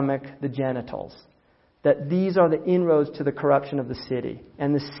stomach, the genitals. That these are the inroads to the corruption of the city.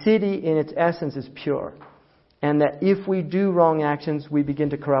 And the city in its essence is pure. And that if we do wrong actions, we begin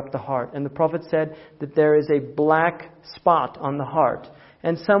to corrupt the heart. And the Prophet said that there is a black spot on the heart.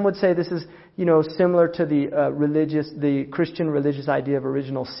 And some would say this is, similar to the Christian religious idea of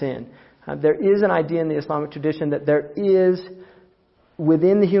original sin. There is an idea in the Islamic tradition that there is,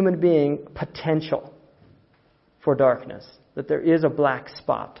 within the human being, potential for darkness. That there is a black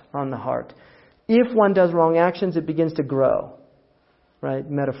spot on the heart. If one does wrong actions, it begins to grow. Right,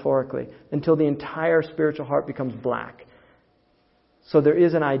 metaphorically, until the entire spiritual heart becomes black. So there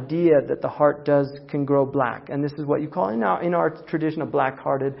is an idea that the heart can grow black. And this is what you call in our tradition a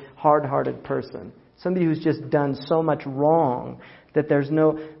black-hearted, hard-hearted person. Somebody who's just done so much wrong that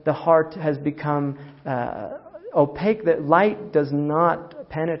the heart has become opaque, that light does not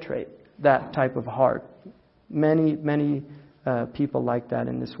penetrate that type of heart. Many, many people like that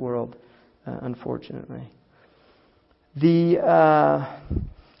in this world, unfortunately.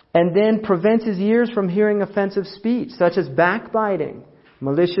 And then prevents his ears from hearing offensive speech, such as backbiting,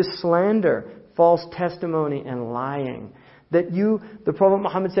 malicious slander, false testimony, and lying. The Prophet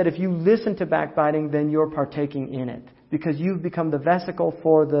Muhammad said, if you listen to backbiting, then you're partaking in it, because you've become the vesicle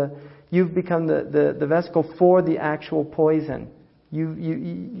for the vesicle for the actual poison.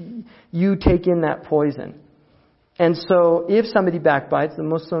 You take in that poison. And so, if somebody backbites, the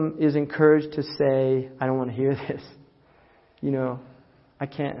Muslim is encouraged to say, "I don't want to hear this."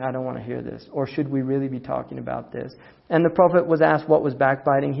 I don't want to hear this. Or should we really be talking about this? And the Prophet was asked what was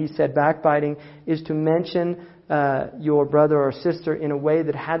backbiting. He said backbiting is to mention your brother or sister in a way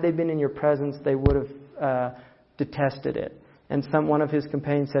that had they been in your presence, they would have detested it. And one of his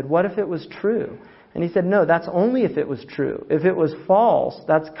companions said, what if it was true? And he said, no, that's only if it was true. If it was false,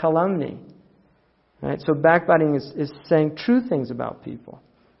 that's calumny. Right? So backbiting is saying true things about people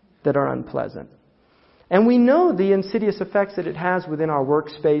that are unpleasant. And we know the insidious effects that it has within our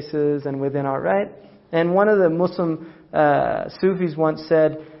workspaces and within our, right? And one of the Muslim Sufis once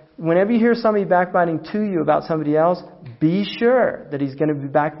said, whenever you hear somebody backbiting to you about somebody else, be sure that he's going to be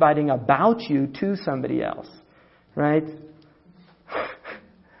backbiting about you to somebody else. Right?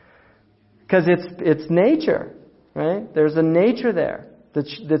 Because it's nature. Right? There's a nature there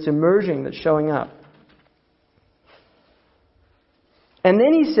that's emerging, that's showing up. And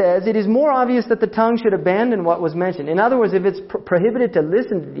then he says, it is more obvious that the tongue should abandon what was mentioned. In other words, if it's prohibited to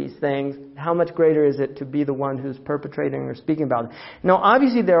listen to these things, how much greater is it to be the one who's perpetrating or speaking about it? Now,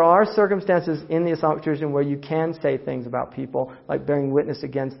 obviously, there are circumstances in the Islamic tradition where you can say things about people, like bearing witness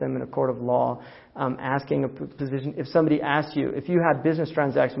against them in a court of law, asking a position. If somebody asks you, if you had business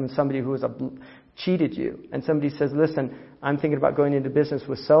transactions with somebody who cheated you, and somebody says, listen, I'm thinking about going into business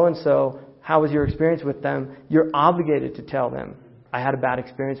with so-and-so, how was your experience with them? You're obligated to tell them, I had a bad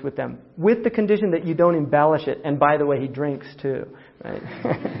experience with them, with the condition that you don't embellish it. And by the way, he drinks too. Right?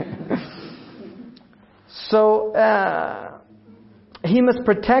 So, he must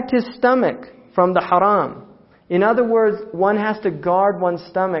protect his stomach from the haram. In other words, one has to guard one's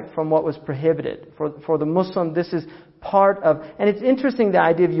stomach from what was prohibited. For the Muslim, this is part of... And it's interesting, the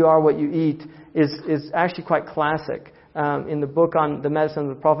idea of you are what you eat is actually quite classic. In the book on the medicine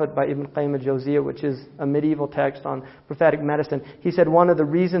of the Prophet by Ibn Qayyim al-Jawziyah, which is a medieval text on prophetic medicine, he said one of the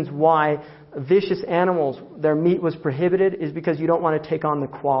reasons why vicious animals, their meat was prohibited is because you don't want to take on the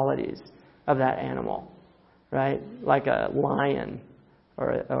qualities of that animal, right? Like a lion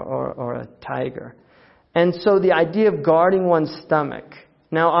or a tiger. And so the idea of guarding one's stomach.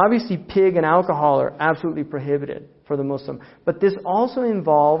 Now, obviously, pig and alcohol are absolutely prohibited for the Muslim, but this also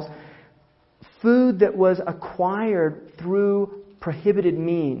involves food that was acquired through prohibited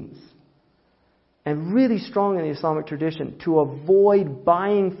means. And really strong in the Islamic tradition to avoid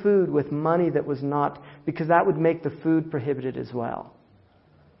buying food with money that was not, because that would make the food prohibited as well.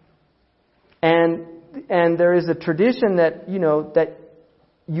 And there is a tradition that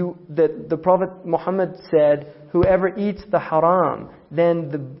the Prophet Muhammad said, whoever eats the haram,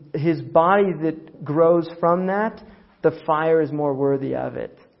 then his body that grows from that, the fire is more worthy of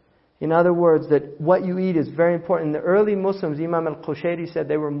it. In other words, that what you eat is very important. The early Muslims, Imam al-Qushayri said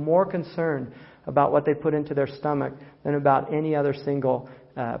they were more concerned about what they put into their stomach than about any other single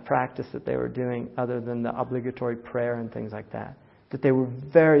practice that they were doing other than the obligatory prayer and things like that. That they were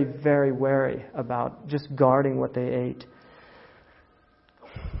very, very wary about just guarding what they ate.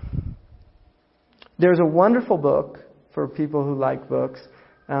 There's a wonderful book for people who like books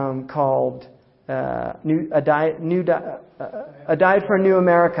called A Diet for a New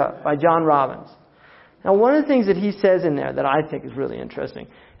America by John Robbins. Now, one of the things that he says in there that I think is really interesting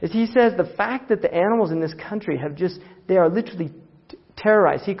is he says the fact that the animals in this country they are literally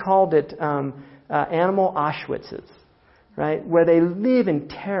terrorized. He called it animal Auschwitzes, right? Where they live in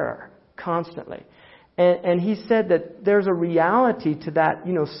terror constantly. And he said that there's a reality to that,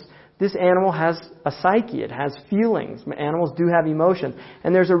 this animal has a psyche. It has feelings. Animals do have emotion.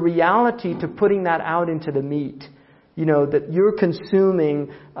 And there's a reality to putting that out into the meat. That you're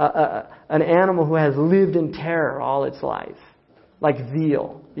consuming an animal who has lived in terror all its life. Like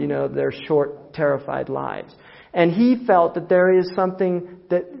veal, their short, terrified lives. And he felt that there is something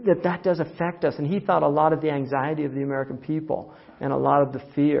that does affect us. And he thought a lot of the anxiety of the American people and a lot of the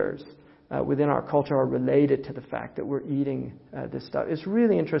fears within our culture are related to the fact that we're eating this stuff. It's a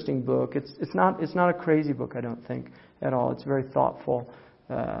really interesting book. It's not a crazy book, I don't think, at all. It's a very thoughtful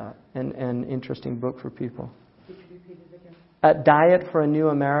and interesting book for people. Could you repeat it again? A Diet for a New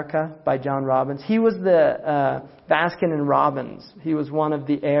America by John Robbins. He was the Baskin and Robbins. He was one of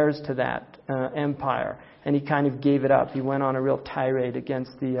the heirs to that empire. And he kind of gave it up. He went on a real tirade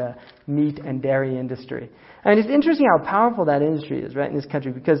against the meat and dairy industry. And it's interesting how powerful that industry is, right, in this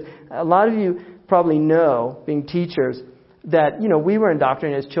country. Because a lot of you probably know, being teachers, that, we were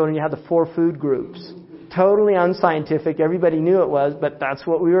indoctrinated as children. You had the 4 food groups. Totally unscientific. Everybody knew it was, but that's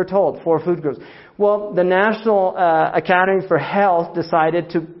what we were told, 4 food groups. Well, the National Academy for Health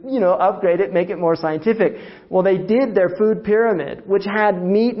decided to, upgrade it, make it more scientific. Well, they did their food pyramid, which had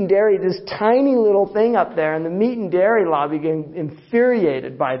meat and dairy, this tiny little thing up there, and the meat and dairy lobby, getting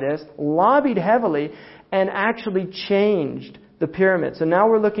infuriated by this, lobbied heavily, and actually changed the pyramid. So now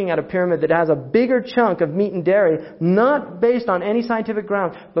we're looking at a pyramid that has a bigger chunk of meat and dairy, not based on any scientific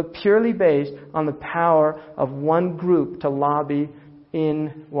ground, but purely based on the power of one group to lobby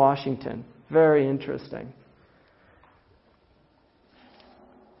in Washington. Very interesting.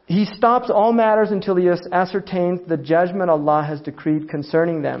 He stops all matters until he ascertains the judgment Allah has decreed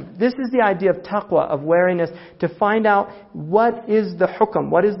concerning them. This is the idea of taqwa, of wariness, to find out what is the hukm,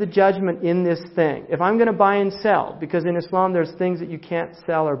 what is the judgment in this thing. If I'm going to buy and sell, because in Islam there's things that you can't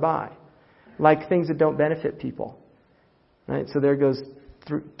sell or buy, like things that don't benefit people. Right? So there goes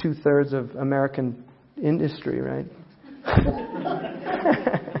 2/3 of American industry, right?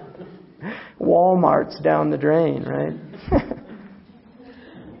 Walmart's down the drain, right?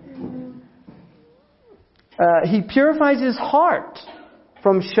 He purifies his heart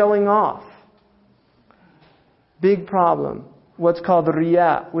from showing off. Big problem. What's called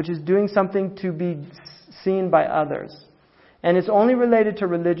riya, which is doing something to be seen by others. And it's only related to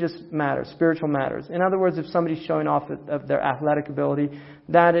religious matters, spiritual matters. In other words, if somebody's showing off of their athletic ability,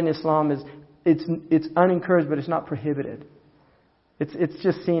 that in Islam it's unencouraged, but it's not prohibited. It's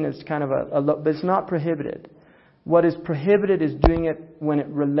just seen as kind of but it's not prohibited. What is prohibited is doing it when it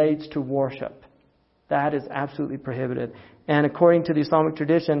relates to worship. That is absolutely prohibited. And according to the Islamic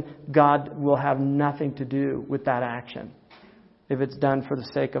tradition, God will have nothing to do with that action if it's done for the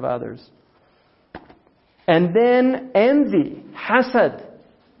sake of others. And then envy, hasad.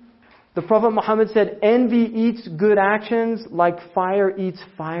 The Prophet Muhammad said, envy eats good actions like fire eats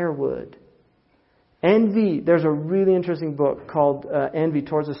firewood. Envy, there's a really interesting book called Envy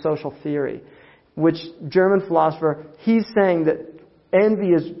Towards a Social Theory, which German philosopher, he's saying that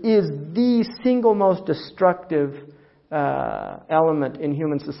envy is the single most destructive element in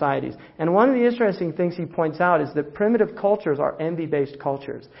human societies. And one of the interesting things he points out is that primitive cultures are envy-based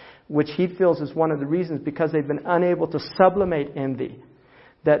cultures, which he feels is one of the reasons because they've been unable to sublimate envy,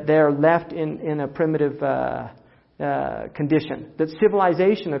 that they're left in a primitive condition. That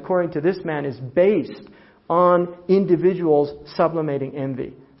civilization, according to this man, is based on individuals sublimating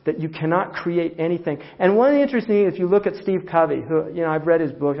envy. That you cannot create anything. And one of the interesting things, if you look at Steve Covey, who, I've read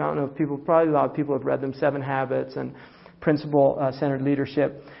his book. I don't know if probably a lot of people have read them, 7 Habits and Principle-Centered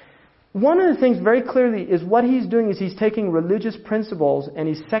Leadership. One of the things very clearly is what he's doing is he's taking religious principles and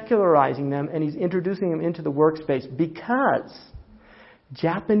he's secularizing them and he's introducing them into the workspace because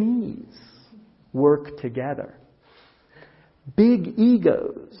Japanese work together. Big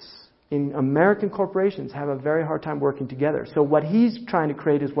egos in American corporations have a very hard time working together. So what he's trying to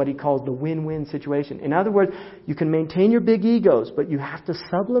create is what he calls the win-win situation. In other words, you can maintain your big egos, but you have to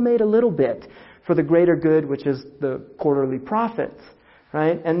sublimate a little bit for the greater good, which is the quarterly profits.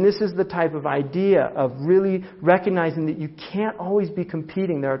 Right? And this is the type of idea of really recognizing that you can't always be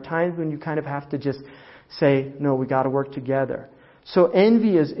competing. There are times when you kind of have to just say, no, we got to work together. So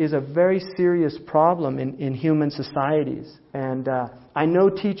envy is a very serious problem in human societies. And I know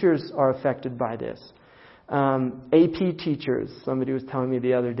teachers are affected by this. AP teachers, somebody was telling me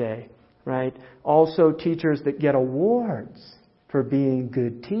the other day, right? Also teachers that get awards for being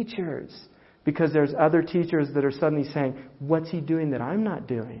good teachers. Because there's other teachers that are suddenly saying, what's he doing that I'm not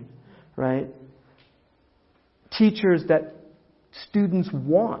doing? Right? Teachers that students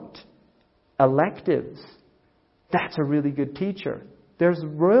want. Electives. That's a really good teacher. There's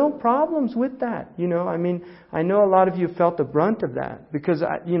real problems with that. You know, I mean, I know a lot of you felt the brunt of that. Because,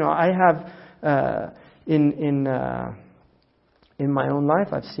 I have, in my own life,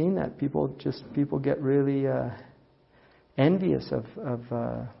 I've seen that. People get really envious of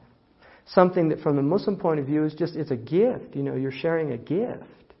something that from the Muslim point of view is just, it's a gift. You know, you're sharing a gift.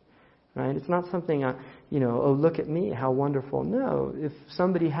 Right? It's not something, oh, look at me, how wonderful. No, if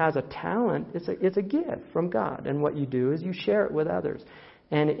somebody has a talent, it's a gift from God. And what you do is you share it with others.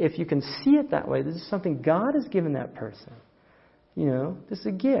 And if you can see it that way, this is something God has given that person. You know, this is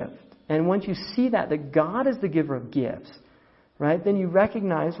a gift. And once you see that God is the giver of gifts, right, then you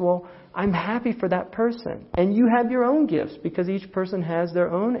recognize, well, I'm happy for that person. And you have your own gifts because each person has their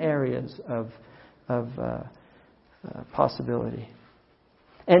own areas of possibility.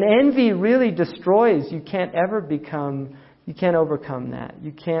 And envy really destroys. You can't overcome that.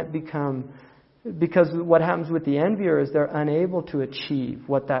 You can't become, because what happens with the envier is they're unable to achieve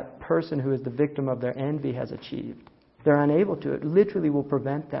what that person who is the victim of their envy has achieved. They're unable to. It literally will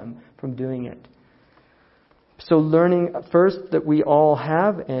prevent them from doing it. So learning first that we all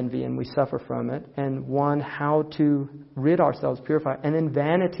have envy and we suffer from it, and how to rid ourselves, purify, and then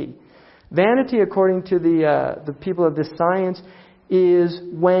vanity. Vanity, according to the people of this science, is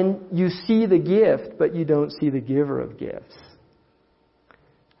when you see the gift but you don't see the giver of gifts.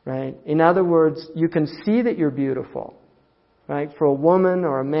 Right? In other words, you can see that you're beautiful. Right? For a woman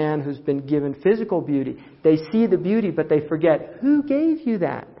or a man who's been given physical beauty, they see the beauty but they forget who gave you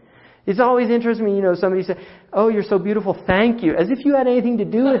that. It's always interesting when, somebody says, oh, you're so beautiful, thank you. As if you had anything to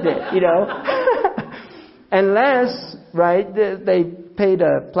do with it, Unless, right, they paid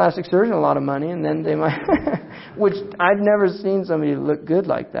a plastic surgeon a lot of money and then they might, which I've never seen somebody look good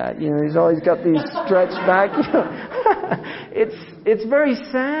like that. He's always got these stretched back, It's very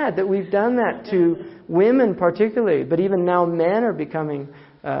sad that we've done that to women particularly, but even now men are becoming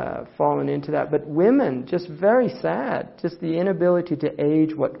fallen into that. But women, just very sad. Just the inability to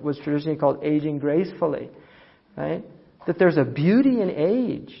age what was traditionally called aging gracefully. Right? That there's a beauty in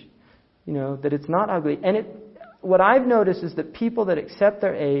age. That it's not ugly. And what I've noticed is that people that accept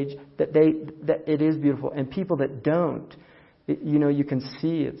their age, that it is beautiful. And people that don't, you can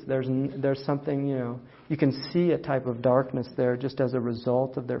see there's something, you can see a type of darkness there just as a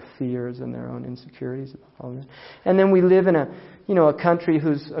result of their fears and their own insecurities. And then we live in a country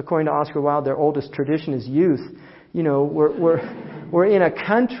who's, according to Oscar Wilde, their oldest tradition is youth. We're in a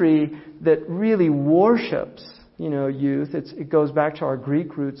country that really worships, youth. It goes back to our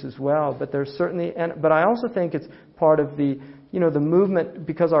Greek roots as well. But there's certainly, but I also think it's part of the movement,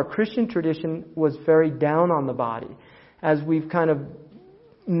 because our Christian tradition was very down on the body. As we've kind of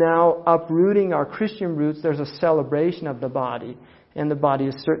now uprooting our Christian roots, there's a celebration of the body. And the body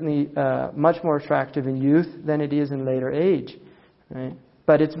is certainly much more attractive in youth than it is in later age. Right?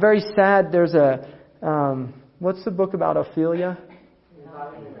 But it's very sad. There's what's the book about Ophelia?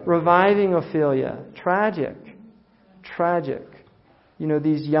 Reviving Ophelia. Tragic.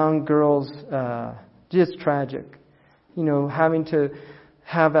 These young girls, just tragic. Having to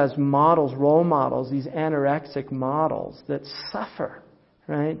have as models, role models, these anorexic models that suffer,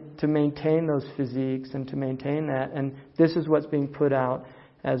 right, to maintain those physiques and to maintain that. And this is what's being put out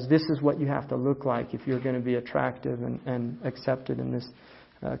as this is what you have to look like if you're going to be attractive and accepted in this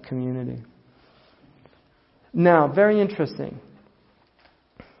community. Now, very interesting.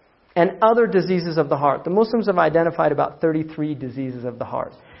 And other diseases of the heart. The Muslims have identified about 33 diseases of the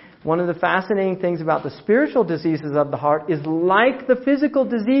heart. One of the fascinating things about the spiritual diseases of the heart is, like the physical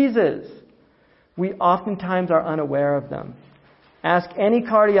diseases, we oftentimes are unaware of them. Ask any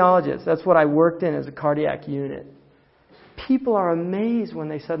cardiologist. That's what I worked in as a cardiac unit. People are amazed when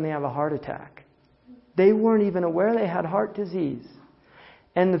they suddenly have a heart attack. They weren't even aware they had heart disease.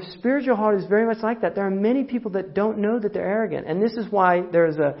 And the spiritual heart is very much like that. There are many people that don't know that they're arrogant. And this is why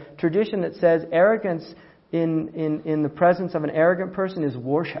there's a tradition that says arrogance in the presence of an arrogant person is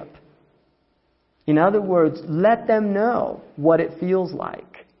worship. In other words, let them know what it feels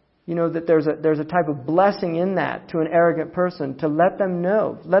like. That there's a type of blessing in that to an arrogant person, to let them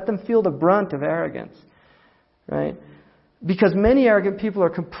know, let them feel the brunt of arrogance, right? Because many arrogant people are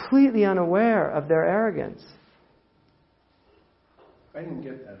completely unaware of their arrogance. I didn't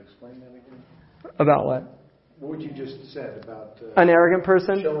get that. Explain that again. About what? What you just said about an arrogant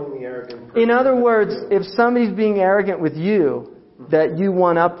person? Showing the arrogant person. In other words, if somebody's being arrogant with you, that you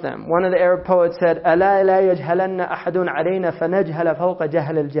one up them. One of the Arab poets said, أَلَا لَا يَجْهَلَنَّ أَحَدٌ عَلَيْنَا فَنَجْهَلَ فَوْقَ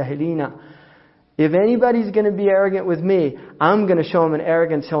جَهْلِ الْجَاهِلِينَ. If anybody's going to be arrogant with me, I'm going to show him an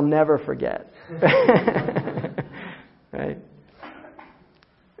arrogance he'll never forget. Right?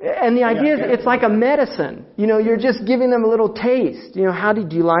 And the idea is, it's like a medicine. You're just giving them a little taste. How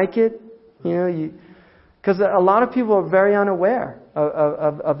did you like it? Because a lot of people are very unaware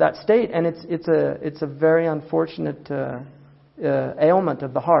of that state, and it's a very unfortunate ailment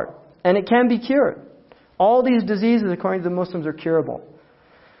of the heart, and it can be cured. All these diseases, according to the Muslims, are curable.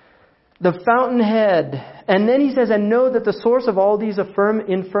 The fountainhead, and then he says, and know that the source of all these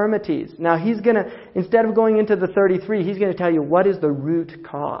infirmities. Now he's going to, instead of going into the 33, he's going to tell you what is the root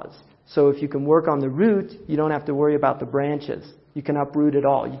cause. So if you can work on the root, you don't have to worry about the branches. You can uproot it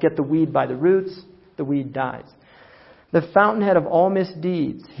all. You get the weed by the roots, the weed dies. The fountainhead of all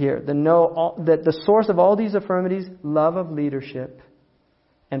misdeeds here, that the source of all these infirmities, love of leadership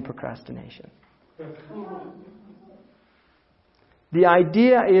and procrastination. The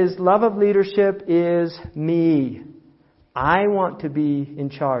idea is, love of leadership is me. I want to be in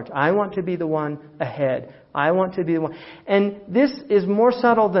charge. I want to be the one ahead. I want to be the one. And this is more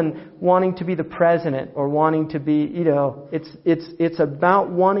subtle than wanting to be the president or wanting to be, it's about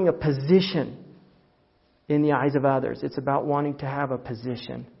wanting a position in the eyes of others. It's about wanting to have a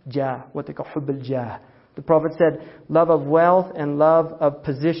position. Jah, what they call hubb al-jah. The Prophet said, love of wealth and love of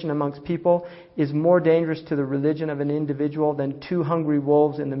position amongst people is more dangerous to the religion of an individual than two hungry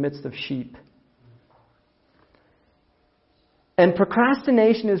wolves in the midst of sheep. And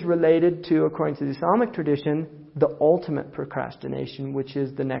procrastination is related to, according to the Islamic tradition, the ultimate procrastination, which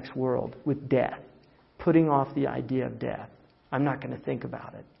is the next world, with death. Putting off the idea of death. I'm not going to think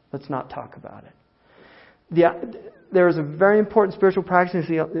about it. Let's not talk about it. There is a very important spiritual practice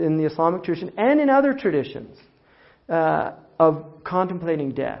in the Islamic tradition and in other traditions of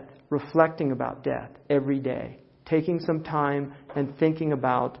contemplating death, reflecting about death every day, taking some time and thinking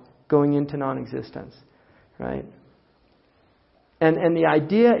about going into non-existence, right? And the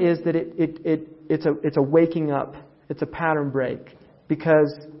idea is that it's a waking up, it's a pattern break, because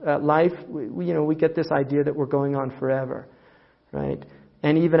life, we get this idea that we're going on forever, right?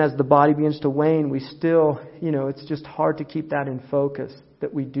 And even as the body begins to wane, we still, it's just hard to keep that in focus,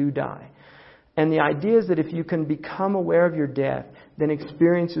 that we do die. And the idea is that if you can become aware of your death, then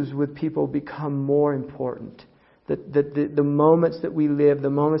experiences with people become more important. That the moments that we live,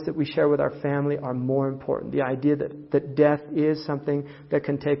 the moments that we share with our family are more important. The idea that death is something that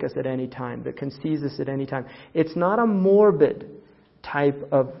can take us at any time, that can seize us at any time. It's not a morbid type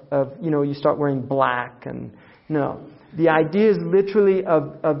of you start wearing black and, no. The idea is literally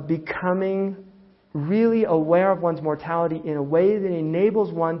of becoming really aware of one's mortality in a way that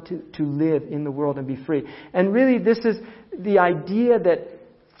enables one to live in the world and be free. And really this is the idea that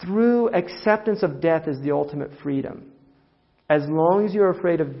through acceptance of death is the ultimate freedom. As long as you're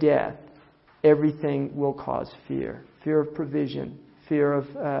afraid of death, everything will cause fear. Fear of provision, fear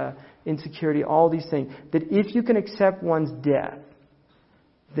of insecurity, all these things. That if you can accept one's death,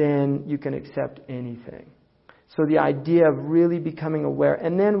 then you can accept anything. So the idea of really becoming aware.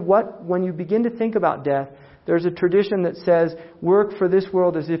 And then when you begin to think about death, there's a tradition that says, work for this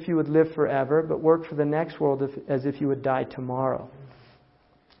world as if you would live forever, but work for the next world as if you would die tomorrow.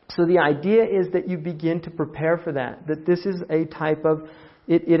 So the idea is that you begin to prepare for that. That this is a type of,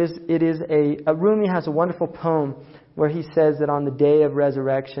 Rumi has a wonderful poem where he says that on the day of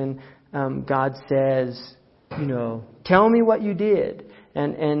resurrection, God says, tell me what you did.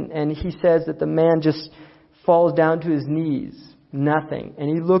 And he says that the man just falls down to his knees, nothing. And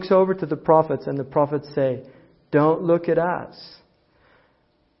he looks over to the prophets, and the prophets say, don't look at us.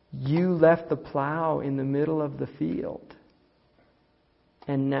 You left the plow in the middle of the field.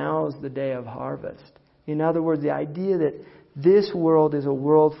 And now is the day of harvest. In other words, the idea that this world is a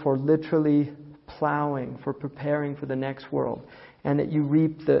world for literally plowing, for preparing for the next world. And that you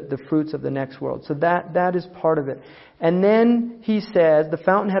reap the fruits of the next world. So that is part of it. And then he says, the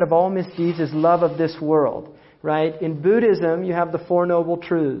fountainhead of all misdeeds is love of this world. Right? In Buddhism, you have the Four Noble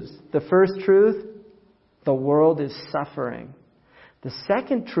Truths. The first truth, the world is suffering. The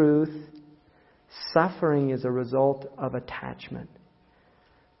second truth, suffering is a result of attachment.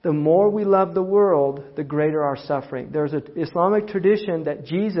 The more we love the world, the greater our suffering. There's an Islamic tradition that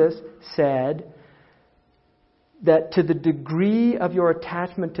Jesus said that to the degree of your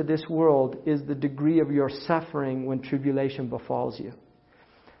attachment to this world is the degree of your suffering when tribulation befalls you.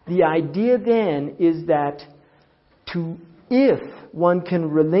 The idea then is that if one can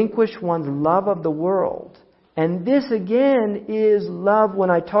relinquish one's love of the world, and this again is love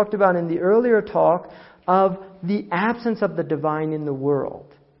when I talked about in the earlier talk of the absence of the divine in the world.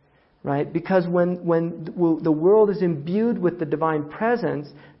 Right? Because when the world is imbued with the divine presence,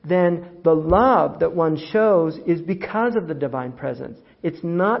 then the love that one shows is because of the divine presence. It's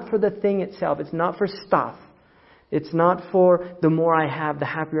not for the thing itself. It's not for stuff. It's not for the more I have, the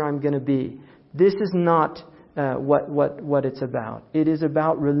happier I'm going to be. This is not what it's about. It is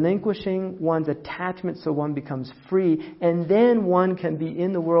about relinquishing one's attachment so one becomes free, and then one can be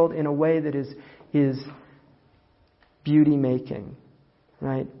in the world in a way that is beauty making.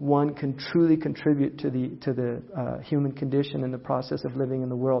 Right? One can truly contribute to the human condition in the process of living in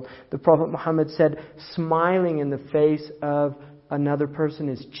the world. The Prophet Muhammad said, smiling in the face of another person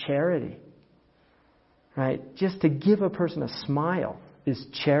is charity. Right? Just to give a person a smile is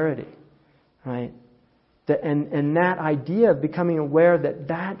charity. Right? And that idea of becoming aware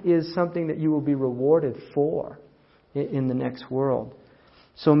that is something that you will be rewarded for in the next world.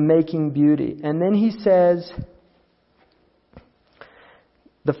 So making beauty. And then he says,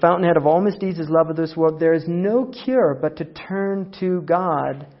 the fountainhead of all misdeeds is love of this world. There is no cure but to turn to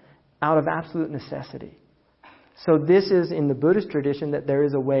God out of absolute necessity. So this is in the Buddhist tradition that there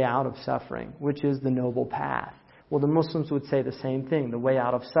is a way out of suffering, which is the noble path. Well, the Muslims would say the same thing. The way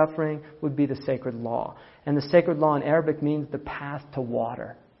out of suffering would be the sacred law. And the sacred law in Arabic means the path to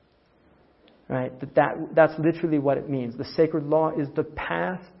water. Right? That's literally what it means. The sacred law is the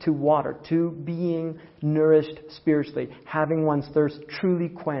path to water, to being nourished spiritually, having one's thirst truly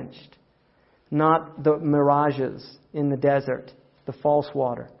quenched, not the mirages in the desert, the false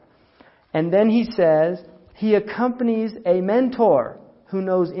water. And then he says, he accompanies a mentor who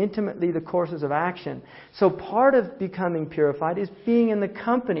knows intimately the courses of action. So part of becoming purified is being in the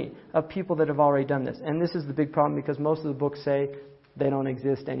company of people that have already done this. And this is the big problem because most of the books say they don't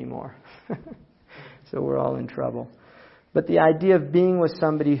exist anymore. So we're all in trouble. But the idea of being with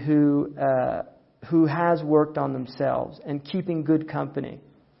somebody who has worked on themselves and keeping good company,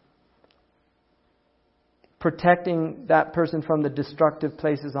 protecting that person from the destructive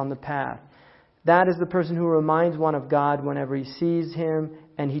places on the path. That is the person who reminds one of God whenever he sees him,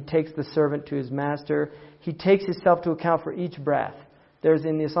 and he takes the servant to his master. He takes himself to account for each breath.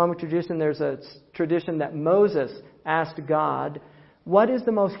 In the Islamic tradition, there's a tradition that Moses asked God, what is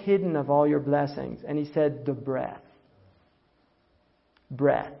the most hidden of all your blessings? And he said, the breath.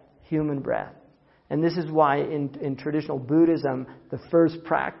 Breath. Human breath. And this is why in traditional Buddhism, the first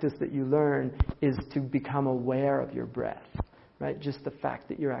practice that you learn is to become aware of your breath. Right? Just the fact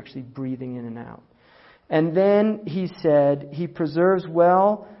that you're actually breathing in and out. And then he said, he preserves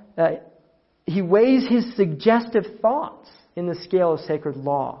well, he weighs his suggestive thoughts in the scale of sacred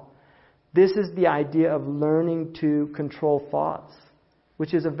law. This is the idea of learning to control thoughts,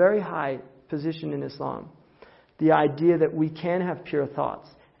 which is a very high position in Islam. The idea that we can have pure thoughts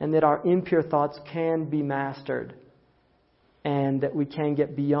and that our impure thoughts can be mastered and that we can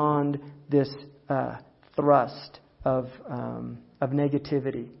get beyond this thrust of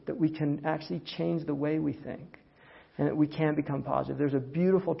negativity, that we can actually change the way we think and that we can become positive. There's a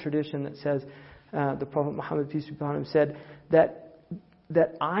beautiful tradition that says, the Prophet Muhammad, peace be upon him, said that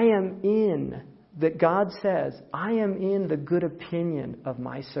God says, I am in the good opinion of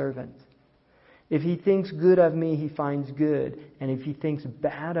my servant. If he thinks good of me, he finds good. And if he thinks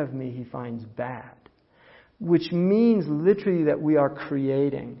bad of me, he finds bad. Which means literally that we are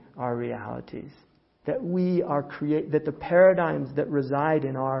creating our realities. That that the paradigms that reside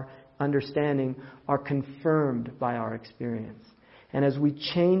in our understanding are confirmed by our experience. And as we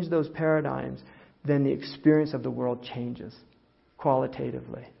change those paradigms, then the experience of the world changes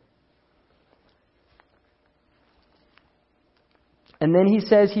qualitatively. And then he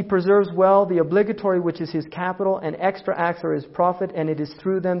says he preserves well the obligatory, which is his capital, and extra acts are his profit, and it is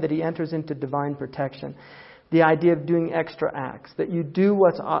through them that he enters into divine protection. The idea of doing extra acts, that you do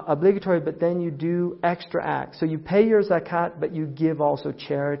what's obligatory, but then you do extra acts. So you pay your zakat, but you give also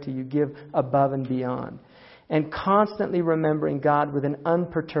charity. You give above and beyond. And constantly remembering God with an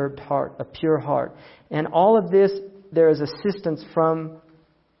unperturbed heart, a pure heart. And all of this, there is assistance from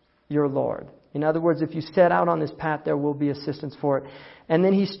your Lord. In other words, if you set out on this path, there will be assistance for it. And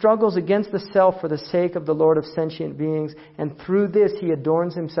then he struggles against the self for the sake of the Lord of sentient beings. And through this, he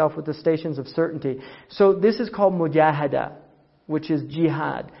adorns himself with the stations of certainty. So this is called mujahada, which is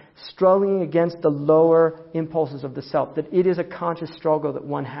jihad, struggling against the lower impulses of the self, that it is a conscious struggle that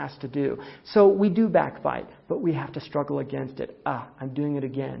one has to do. So we do backbite, but we have to struggle against it. I'm doing it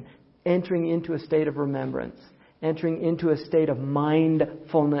again. Entering into a state of remembrance, entering into a state of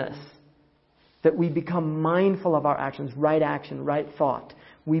mindfulness, that we become mindful of our actions, right action, right thought.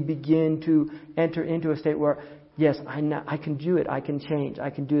 We begin to enter into a state where, yes, I can do it, I can change, I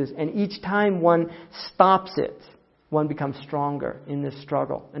can do this. And each time one stops it, one becomes stronger in this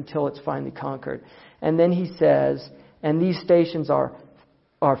struggle until it's finally conquered. And then he says, and these stations are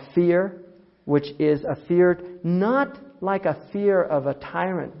fear, which is a fear, not like a fear of a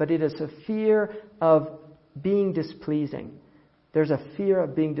tyrant, but it is a fear of being displeasing. There's a fear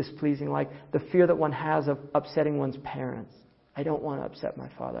of being displeasing, like the fear that one has of upsetting one's parents. I don't want to upset my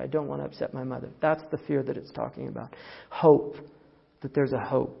father. I don't want to upset my mother. That's the fear that it's talking about. Hope, that there's a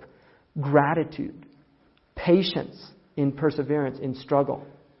hope. Gratitude. Patience in perseverance, in struggle.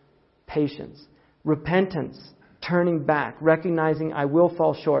 Patience. Repentance, turning back, recognizing I will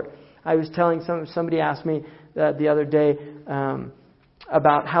fall short. I was telling somebody asked me the other day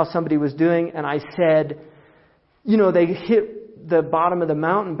about how somebody was doing, and I said, they hit the bottom of the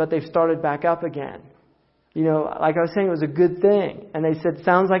mountain, but they've started back up again. Like I was saying, it was a good thing. And they said,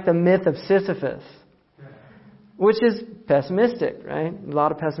 sounds like the myth of Sisyphus, which is pessimistic, right? A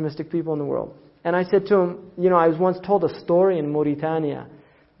lot of pessimistic people in the world. And I said to him, I was once told a story in Mauritania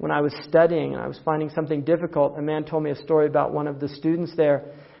when I was studying and I was finding something difficult. A man told me a story about one of the students there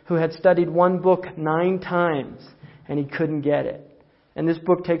who had studied one book 9 times and he couldn't get it. And this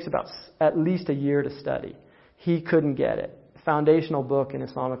book takes about at least a year to study. He couldn't get it. Foundational book in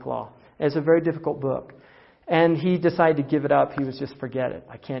Islamic law. It's a very difficult book. And he decided to give it up. He was just, forget it.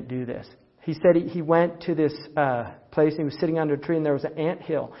 I can't do this. He said he went to this place and he was sitting under a tree and there was an ant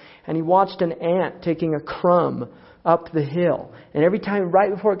hill. And he watched an ant taking a crumb up the hill. And every time,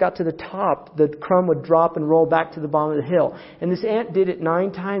 right before it got to the top, the crumb would drop and roll back to the bottom of the hill. And this ant did it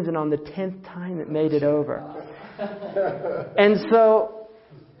 9 times, and on the 10th time it made it over. And so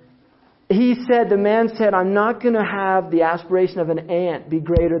the man said, I'm not going to have the aspiration of an ant be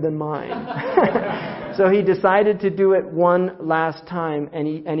greater than mine. So he decided to do it one last time,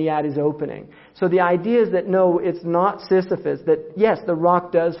 and he had his opening. So the idea is that no, it's not Sisyphus, that yes, the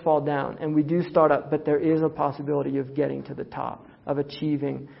rock does fall down, and we do start up, but there is a possibility of getting to the top, of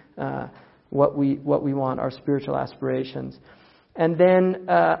achieving what we want, our spiritual aspirations. And then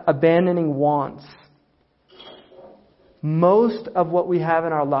abandoning wants. Most of what we have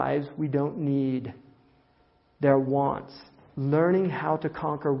in our lives, we don't need. They're wants. Learning how to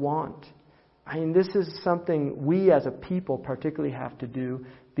conquer want. This is something we as a people particularly have to do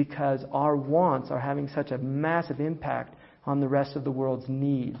because our wants are having such a massive impact on the rest of the world's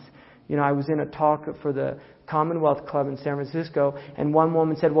needs. I was in a talk for the Commonwealth Club in San Francisco, and one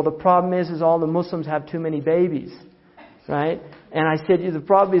woman said, well, the problem is all the Muslims have too many babies. Right? And I said, the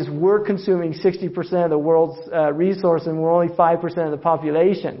problem is we're consuming 60% of the world's resource and we're only 5% of the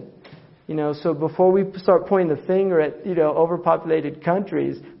population. So before we start pointing the finger at, overpopulated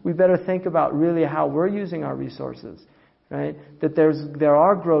countries, we better think about really how we're using our resources, right? That there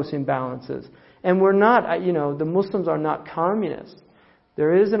are gross imbalances. And we're not, the Muslims are not communists.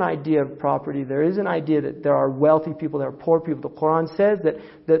 There is an idea of property. There is an idea that there are wealthy people, there are poor people. The Quran says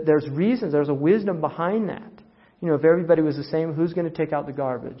that there's reasons, there's a wisdom behind that. If everybody was the same, who's going to take out the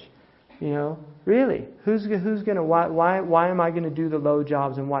garbage? Really, who's going to, why am I going to do the low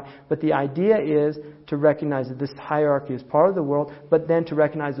jobs and why? But the idea is to recognize that this hierarchy is part of the world, but then to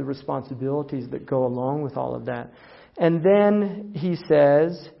recognize the responsibilities that go along with all of that. And then he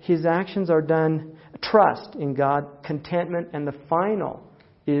says, his actions are done, trust in God, contentment, and the final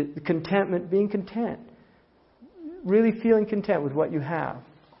is contentment, being content. Really feeling content with what you have.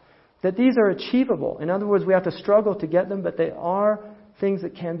 That these are achievable. In other words, we have to struggle to get them, but they are things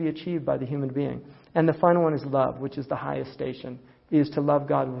that can be achieved by the human being. And the final one is love, which is the highest station, is to love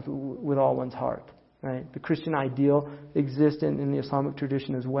God with all one's heart. Right? The Christian ideal exists in the Islamic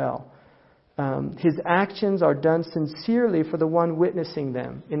tradition as well. His actions are done sincerely for the one witnessing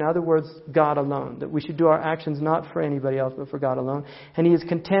them. In other words, God alone. That we should do our actions not for anybody else, but for God alone. And he is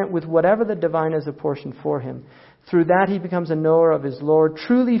content with whatever the divine has apportioned for him. Through that he becomes a knower of his Lord,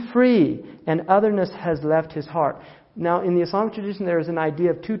 truly free, and otherness has left his heart. Now, in the Islamic tradition, there is an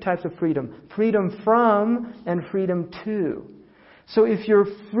idea of 2 types of freedom. Freedom from and freedom to. So if you're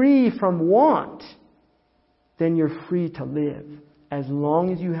free from want, then you're free to live. As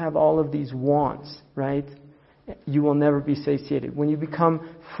long as you have all of these wants, right, you will never be satiated. When you become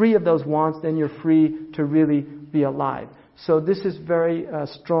free of those wants, then you're free to really be alive. So this is very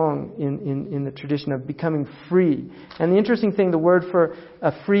strong in the tradition of becoming free. And the interesting thing, the word for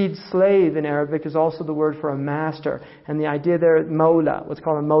a freed slave in Arabic is also the word for a master. And the idea there, mawla, what's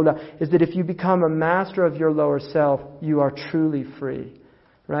called a mawla, is that if you become a master of your lower self, you are truly free.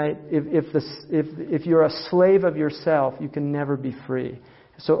 Right? If you're a slave of yourself, you can never be free.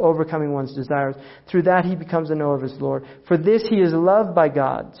 So overcoming one's desires. Through that he becomes a knower of his Lord. For this he is loved by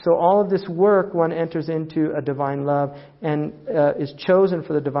God. So all of this work, one enters into a divine love and is chosen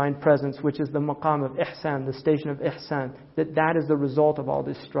for the divine presence, which is the maqam of Ihsan, the station of Ihsan. That is the result of all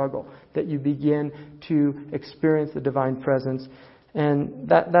this struggle. That you begin to experience the divine presence. And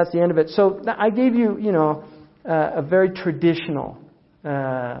that's the end of it. So I gave you, a very traditional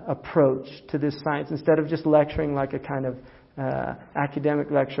approach to this science. Instead of just lecturing like a kind of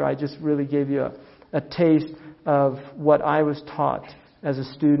academic lecture, I just really gave you a taste of what I was taught as a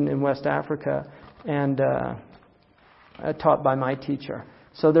student in West Africa and taught by my teacher.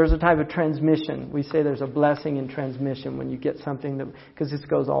 So there's a type of transmission. We say there's a blessing in transmission when you get something that, because this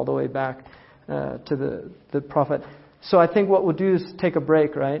goes all the way back to the Prophet. So I think what we'll do is take a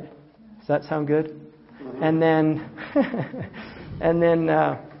break, right? Does that sound good? And then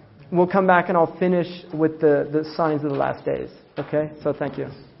we'll come back and I'll finish with the signs of the last days. Okay? So thank you.